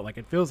something out. Like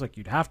it feels like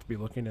you'd have to be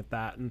looking at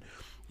that. And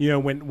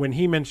when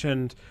he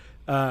mentioned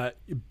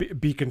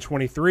Beacon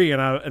 23,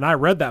 and I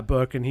read that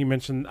book, and he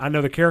mentioned, I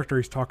know the character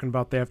he's talking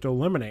about they have to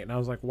eliminate, and I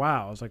was like,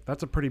 wow, I was like,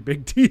 that's a pretty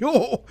big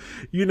deal,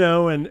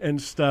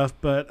 and stuff.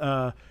 But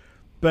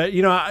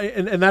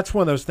and that's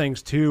one of those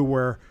things too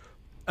where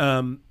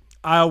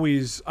I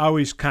always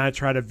kind of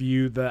try to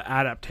view the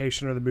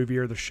adaptation of the movie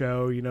or the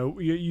show.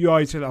 You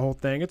always hear that whole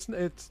thing. It's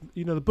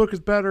the book is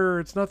better.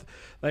 It's not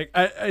like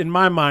in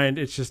my mind,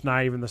 it's just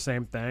not even the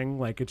same thing.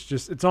 Like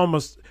it's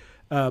almost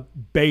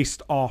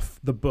based off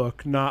the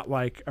book, not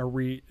like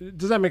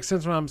Does that make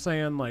sense what I'm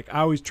saying? Like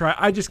I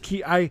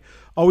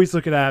always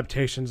look at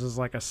adaptations as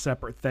like a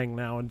separate thing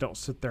now, and don't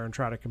sit there and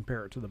try to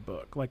compare it to the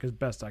book like as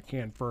best I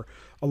can for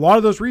a lot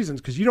of those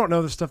reasons, because you don't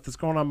know the stuff that's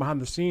going on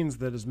behind the scenes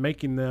that is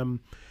making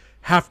them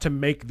have to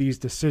make these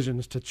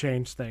decisions to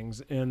change things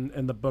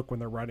in the book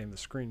when they're writing the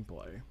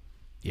screenplay.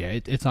 Yeah,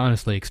 it's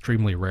honestly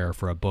extremely rare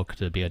for a book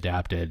to be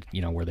adapted,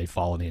 where they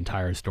follow the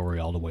entire story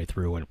all the way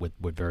through and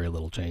with very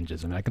little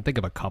changes. And I can think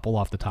of a couple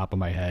off the top of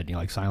my head,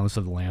 like Silence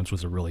of the Lambs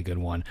was a really good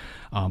one.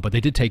 But they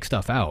did take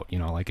stuff out,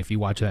 like if you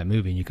watch that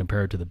movie and you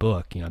compare it to the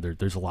book,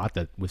 there's a lot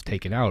that was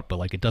taken out, but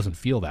like it doesn't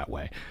feel that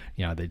way.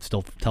 It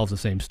still tells the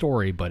same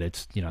story, but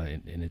it's,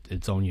 in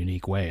its own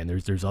unique way. And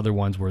there's other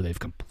ones where they've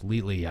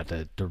completely had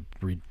to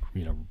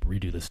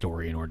redo the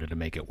story in order to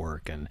make it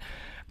work. And,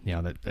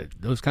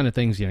 those kind of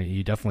things,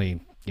 you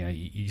definitely,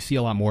 you see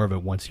a lot more of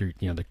it once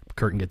the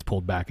curtain gets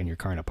pulled back and you're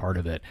kind of part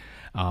of it.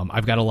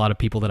 I've got a lot of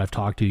people that I've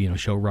talked to,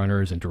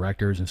 showrunners and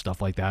directors and stuff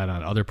like that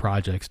on other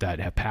projects that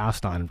have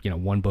passed on,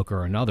 one book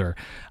or another.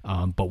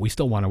 But we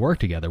still want to work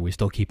together. We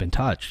still keep in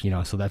touch,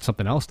 so that's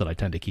something else that I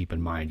tend to keep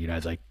in mind,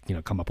 as I,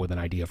 come up with an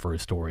idea for a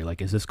story.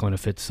 Like, is this going to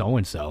fit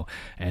so-and-so?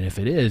 And if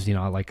it is,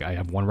 like I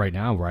have one right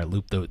now where I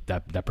looped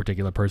that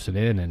particular person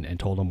in and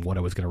told them what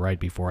I was going to write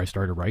before I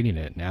started writing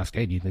it and asked,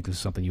 hey, do you think this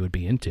is something you would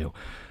be into?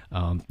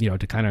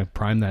 To kind of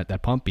prime prime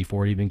that pump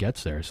before it even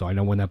gets there. So I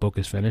know when that book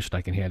is finished,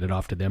 I can hand it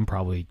off to them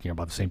probably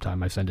about the same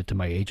time I send it to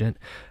my agent.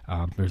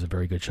 There's a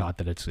very good shot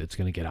that it's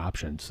going to get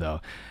optioned.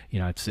 So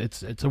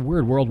it's a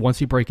weird world.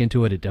 Once you break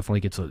into it, it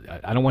definitely gets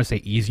I don't want to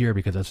say easier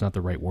because that's not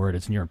the right word.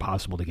 It's near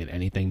impossible to get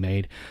anything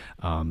made,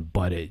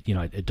 but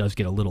it does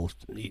get a little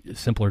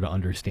simpler to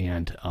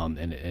understand,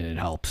 and it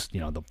helps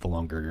the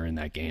longer you're in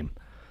that game.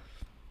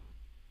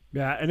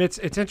 Yeah, and it's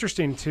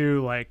interesting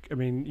too. Like, I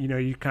mean,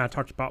 you kind of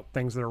talked about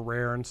things that are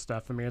rare and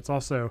stuff. I mean, it's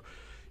also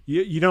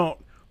you don't.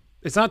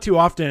 It's not too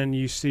often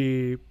you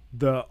see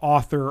the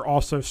author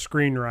also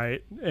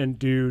screenwrite and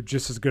do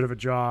just as good of a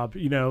job.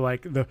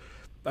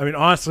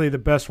 Honestly, the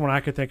best one I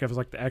could think of is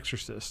like The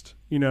Exorcist.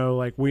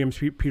 Like William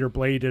Peter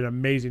Blatty did an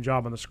amazing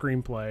job on the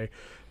screenplay,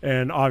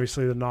 and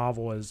obviously the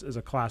novel is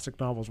a classic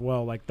novel as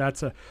well. Like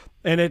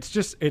and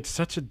it's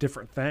such a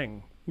different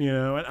thing.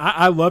 And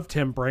I loved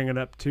him bringing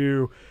up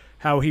too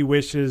how he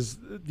wishes,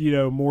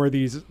 more of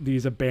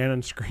these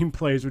abandoned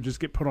screenplays would just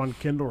get put on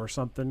Kindle or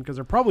something, because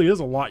there probably is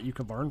a lot you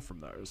could learn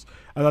from those.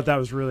 I thought that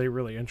was really,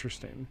 really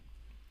interesting.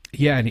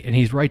 Yeah, and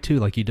he's right too.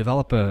 Like, you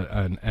develop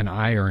an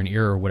eye or an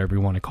ear or whatever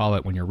you want to call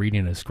it when you're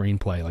reading a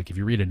screenplay. Like, if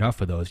you read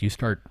enough of those, you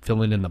start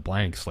filling in the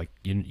blanks. Like,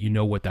 you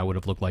know what that would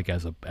have looked like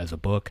as a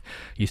book.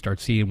 You start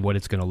seeing what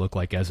it's going to look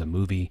like as a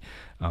movie.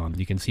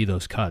 You can see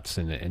those cuts,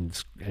 and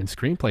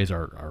screenplays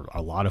are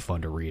a lot of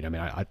fun to read. I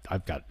mean,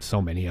 I've got so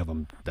many of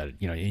them that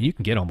and you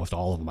can get almost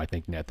all of them, I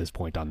think, at this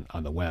point on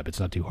the web. It's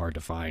not too hard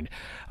to find.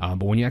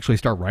 But when you actually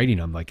start writing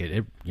them, like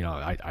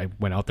I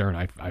went out there and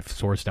I've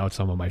sourced out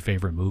some of my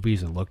favorite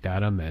movies and looked at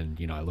them, and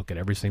I look at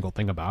every single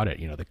thing about it.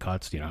 The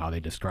cuts, how they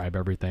describe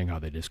everything, how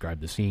they describe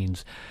the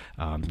scenes,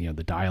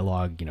 the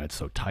dialogue. It's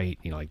so tight.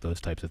 Like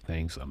those types of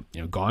things.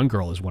 Gone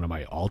Girl is one of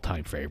my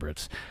all-time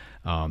favorites.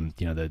 The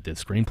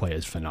screenplay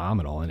is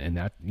phenomenal, and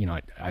that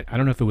I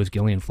don't know if it was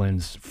Gillian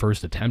Flynn's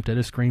first attempt at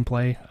a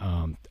screenplay.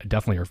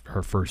 Definitely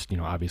her first,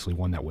 obviously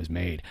one that was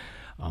made.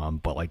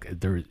 But like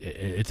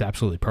it's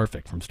absolutely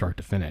perfect from start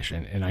to finish,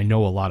 and I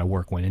know a lot of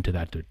work went into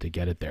that to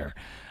get it there.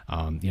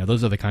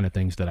 Those are the kind of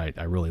things that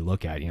I really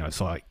look at.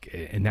 So like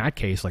in that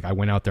case, like I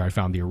went out there, I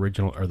found the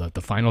original or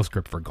the final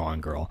script for Gone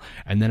Girl,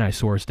 and then I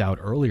sourced out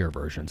earlier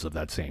versions of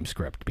that same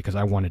script because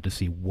I wanted to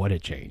see what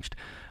had changed.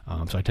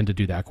 So I tend to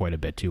do that quite a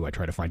bit too. I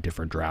try to find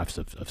different drafts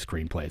of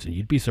screenplays, and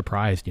you'd be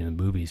surprised, in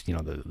movies,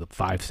 the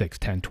 5, 6,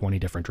 10, 20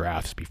 different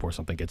drafts before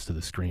something gets to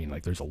the screen.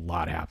 Like there's a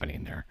lot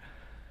happening there.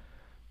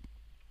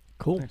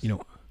 Cool.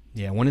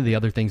 Yeah. One of the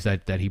other things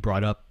that he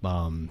brought up,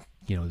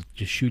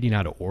 just shooting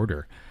out of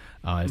order.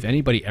 If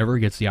anybody ever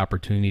gets the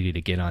opportunity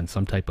to get on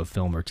some type of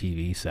film or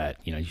TV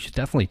set, you should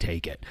definitely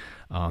take it.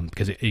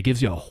 Because it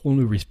gives you a whole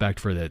new respect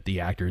for the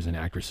actors and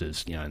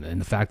actresses,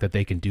 and the fact that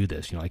they can do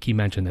this. Like he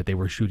mentioned that they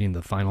were shooting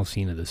the final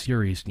scene of the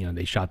series,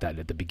 they shot that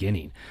at the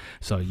beginning.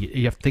 So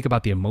you have to think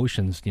about the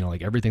emotions,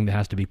 like everything that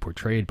has to be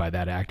portrayed by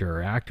that actor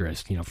or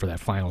actress, for that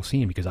final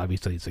scene, because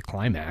obviously it's a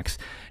climax.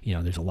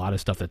 There's a lot of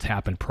stuff that's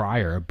happened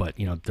prior, but,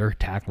 they're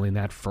tackling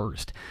that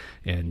first.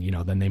 And,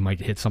 then they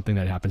might hit something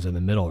that happens in the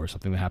middle or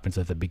something that happens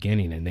at the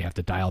beginning, and they have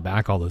to dial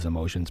back all those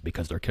emotions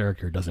because their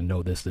character doesn't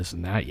know this,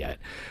 and that yet.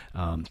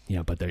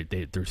 But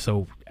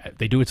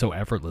they do it so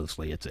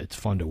effortlessly. It's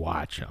fun to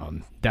watch.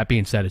 That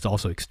being said, it's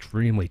also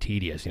extremely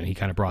tedious. He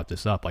kind of brought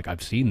this up. Like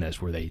I've seen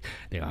this where they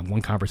have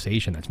one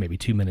conversation that's maybe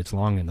 2 minutes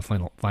long in the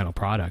final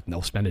product, and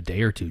they'll spend a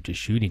day or two just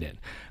shooting it,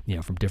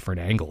 from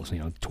different angles.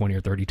 20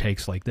 or 30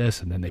 takes like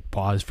this, and then they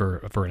pause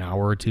for an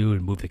hour or two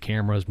and move the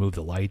cameras, move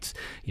the lights,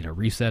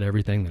 reset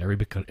everything. Then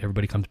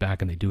everybody comes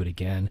back and they do it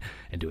again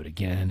and do it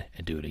again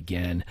and do it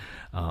again.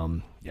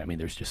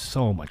 There's just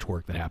so much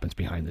work that happens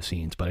behind the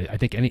scenes. But I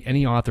think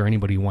any author,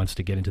 anybody who wants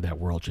to get into that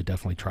world should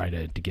definitely try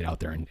to get out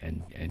there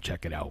and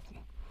check it out.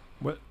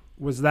 What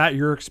was that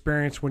your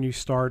experience when you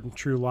starred in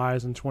True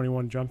Lies and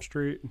 21 Jump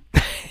Street?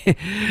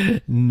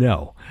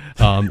 No.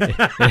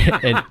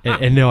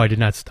 And no, I did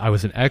not. I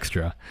was an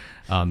extra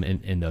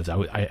in those.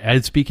 I had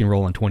a speaking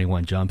role in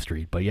 21 Jump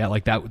Street, but yeah,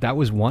 like that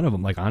was one of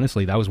them. Like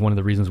honestly, that was one of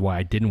the reasons why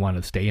I didn't want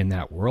to stay in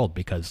that world,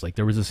 because like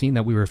there was a scene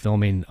that we were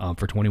filming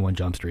for 21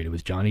 Jump Street. It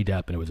was Johnny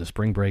Depp, and it was a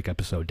spring break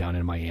episode down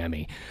in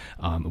Miami.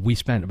 We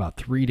spent about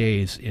 3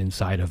 days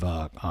inside of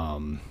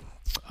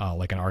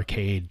like an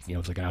arcade, it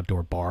was like an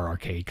outdoor bar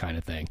arcade kind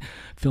of thing,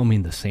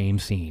 filming the same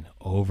scene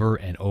over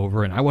and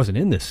over. And I wasn't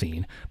in this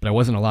scene, but I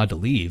wasn't allowed to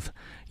leave.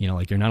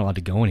 Like you're not allowed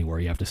to go anywhere.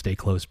 You have to stay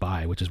close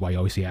by, which is why you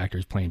always see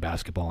actors playing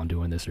basketball and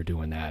doing this or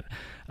doing that,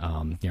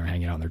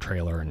 hanging out in their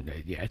trailer. And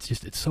yeah, it's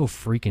so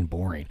freaking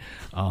boring.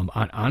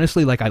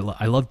 Honestly, like I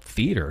love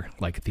theater.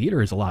 Like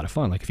theater is a lot of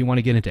fun. Like if you want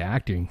to get into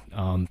acting,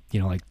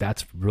 like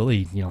that's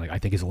really, like I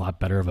think is a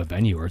lot better of a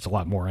venue, or it's a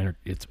lot more,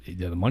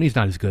 the money's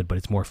not as good, but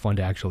it's more fun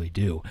to actually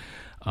do.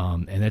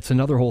 And that's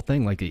another whole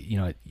thing. Like,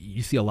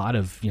 you see a lot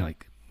of,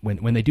 like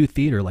when they do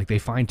theater, like they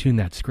fine tune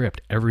that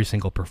script every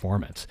single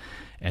performance.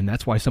 And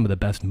that's why some of the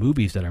best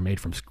movies that are made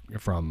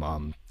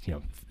from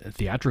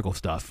theatrical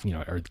stuff,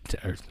 or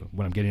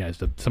what I'm getting at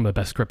is some of the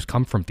best scripts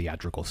come from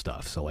theatrical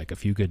stuff. So like A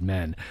Few Good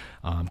Men,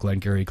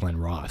 Glengarry Glen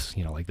Ross,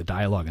 like the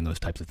dialogue and those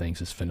types of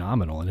things is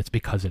phenomenal. And it's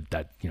because of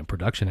that,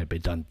 production had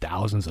been done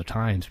thousands of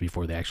times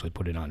before they actually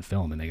put it on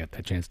film and they got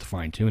that chance to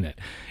fine tune it.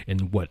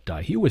 And what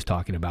Hugh was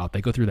talking about,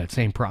 they go through that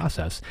same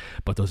process,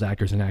 but those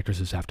actors and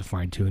actresses have to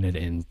fine tune it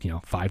in,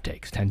 5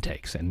 takes, 10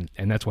 takes. And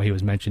that's why he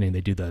was mentioning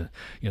they do the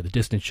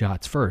distant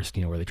shots first,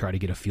 where they try to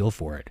get a feel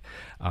for it.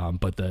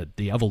 But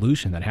the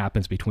evolution that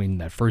happens between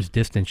that first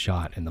distant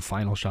shot and the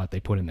final shot they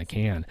put in the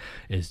can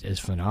is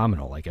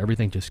phenomenal. Like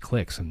everything just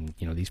clicks, and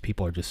these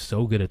people are just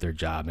so good at their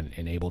job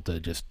and able to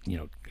just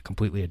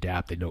completely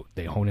adapt.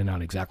 They hone in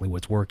on exactly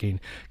what's working,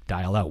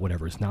 dial out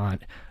whatever's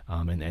not,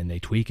 and they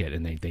tweak it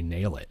and they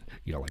nail it,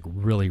 like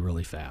really,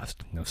 really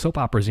fast. Soap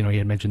operas, he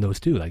had mentioned those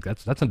too. Like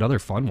that's another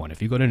fun one.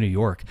 If you go to New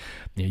York,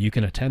 you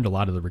can attend a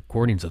lot of the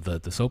recordings of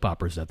the soap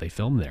operas that they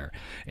film there,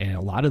 and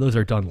a lot of those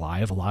are done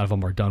live. A lot of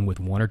them are done with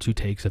 1 or 2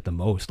 takes at the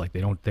most. Like they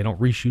don't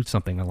reshoot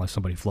something unless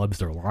somebody flubs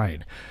their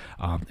line,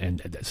 and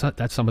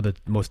that's some of the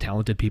most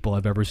talented people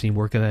I've ever seen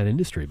work in that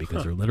industry,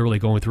 because they're literally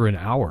going through an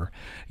hour,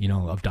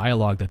 of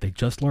dialogue that they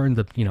just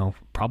learned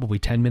probably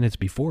 10 minutes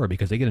before,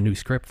 because they get a new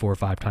script 4 or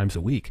 5 times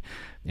a week,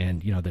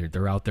 and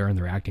they're out there and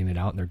they're acting it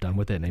out and they're done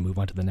with it and they move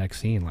on to the next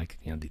scene. Like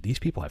these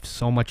people have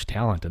so much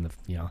talent, and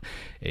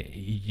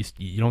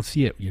you don't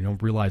see it, you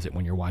don't realize it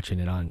when you're watching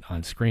it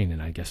on screen.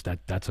 And I guess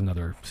that's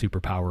another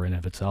superpower in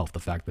of itself, the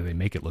fact that they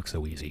make it look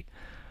so easy.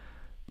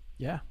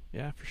 Yeah,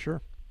 for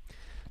sure.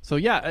 So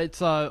yeah,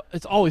 it's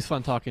always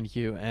fun talking to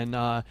you, and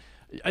I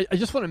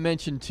just want to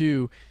mention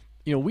too,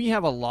 we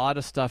have a lot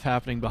of stuff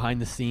happening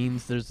behind the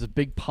scenes. There's a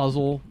big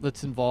puzzle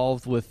that's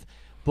involved with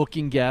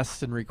booking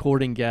guests and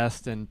recording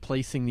guests and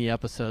placing the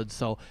episodes.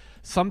 So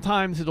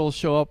sometimes it'll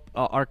show up,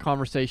 our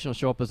conversation will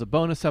show up as a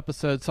bonus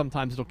episode.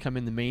 Sometimes it'll come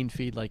in the main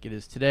feed like it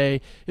is today.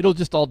 It'll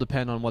just all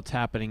depend on what's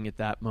happening at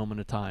that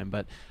moment of time.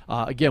 But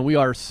again, we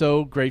are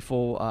so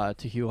grateful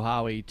to Hugh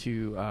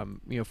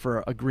Howey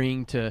for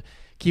agreeing to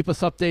keep us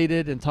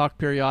updated and talk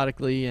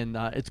periodically. And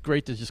it's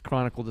great to just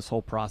chronicle this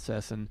whole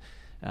process. And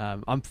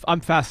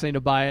I'm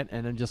fascinated by it,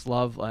 and I just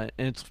love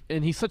and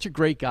he's such a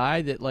great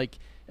guy that like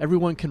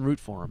everyone can root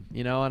for him,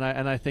 and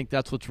I think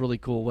that's what's really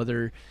cool.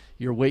 Whether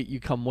you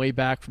come way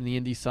back from the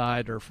indie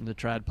side or from the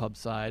trad pub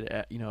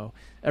side,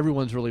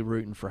 everyone's really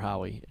rooting for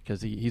Howey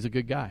because he's a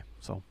good guy.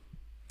 So,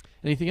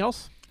 anything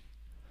else?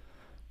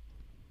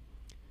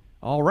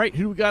 All right,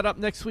 who we got up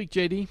next week,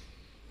 JD?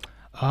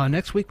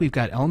 Next week, we've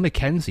got Elle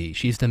McKenzie.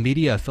 She's the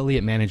media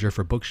affiliate manager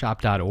for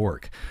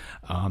bookshop.org.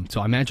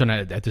 So I imagine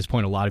at this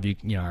point, a lot of you,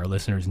 our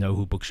listeners know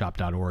who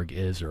bookshop.org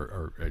is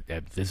or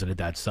have visited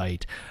that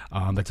site.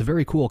 It's a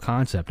very cool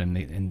concept,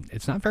 and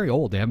it's not very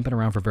old. They haven't been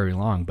around for very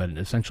long, but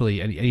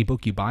essentially any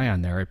book you buy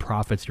on there, it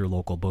profits your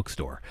local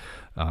bookstore,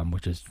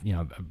 which is,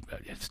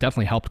 it's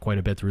definitely helped quite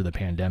a bit through the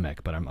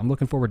pandemic. But I'm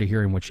looking forward to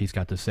hearing what she's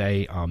got to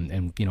say,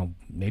 and,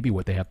 maybe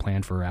what they have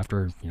planned for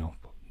after,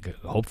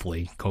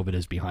 hopefully COVID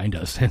is behind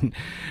us and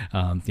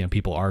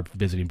people are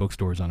visiting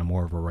bookstores on a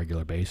more of a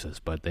regular basis,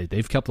 but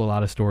they've kept a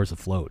lot of stores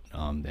afloat,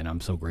 and I'm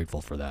so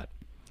grateful for that.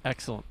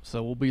 Excellent.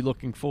 So we'll be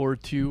looking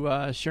forward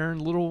to sharing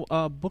a little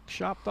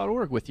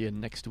bookshop.org with you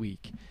next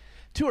week.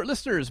 To our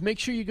listeners, make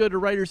sure you go to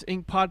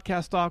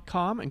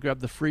writersincpodcast.com and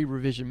grab the free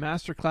revision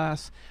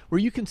masterclass where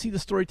you can see the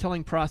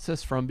storytelling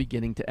process from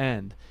beginning to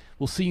end.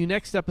 We'll see you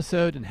next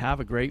episode, and have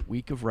a great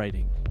week of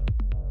writing.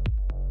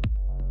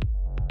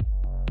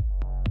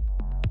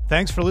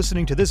 Thanks for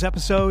listening to this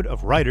episode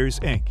of Writers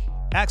Inc.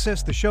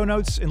 Access the show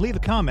notes and leave a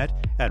comment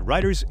at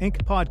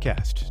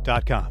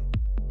writersincpodcast.com.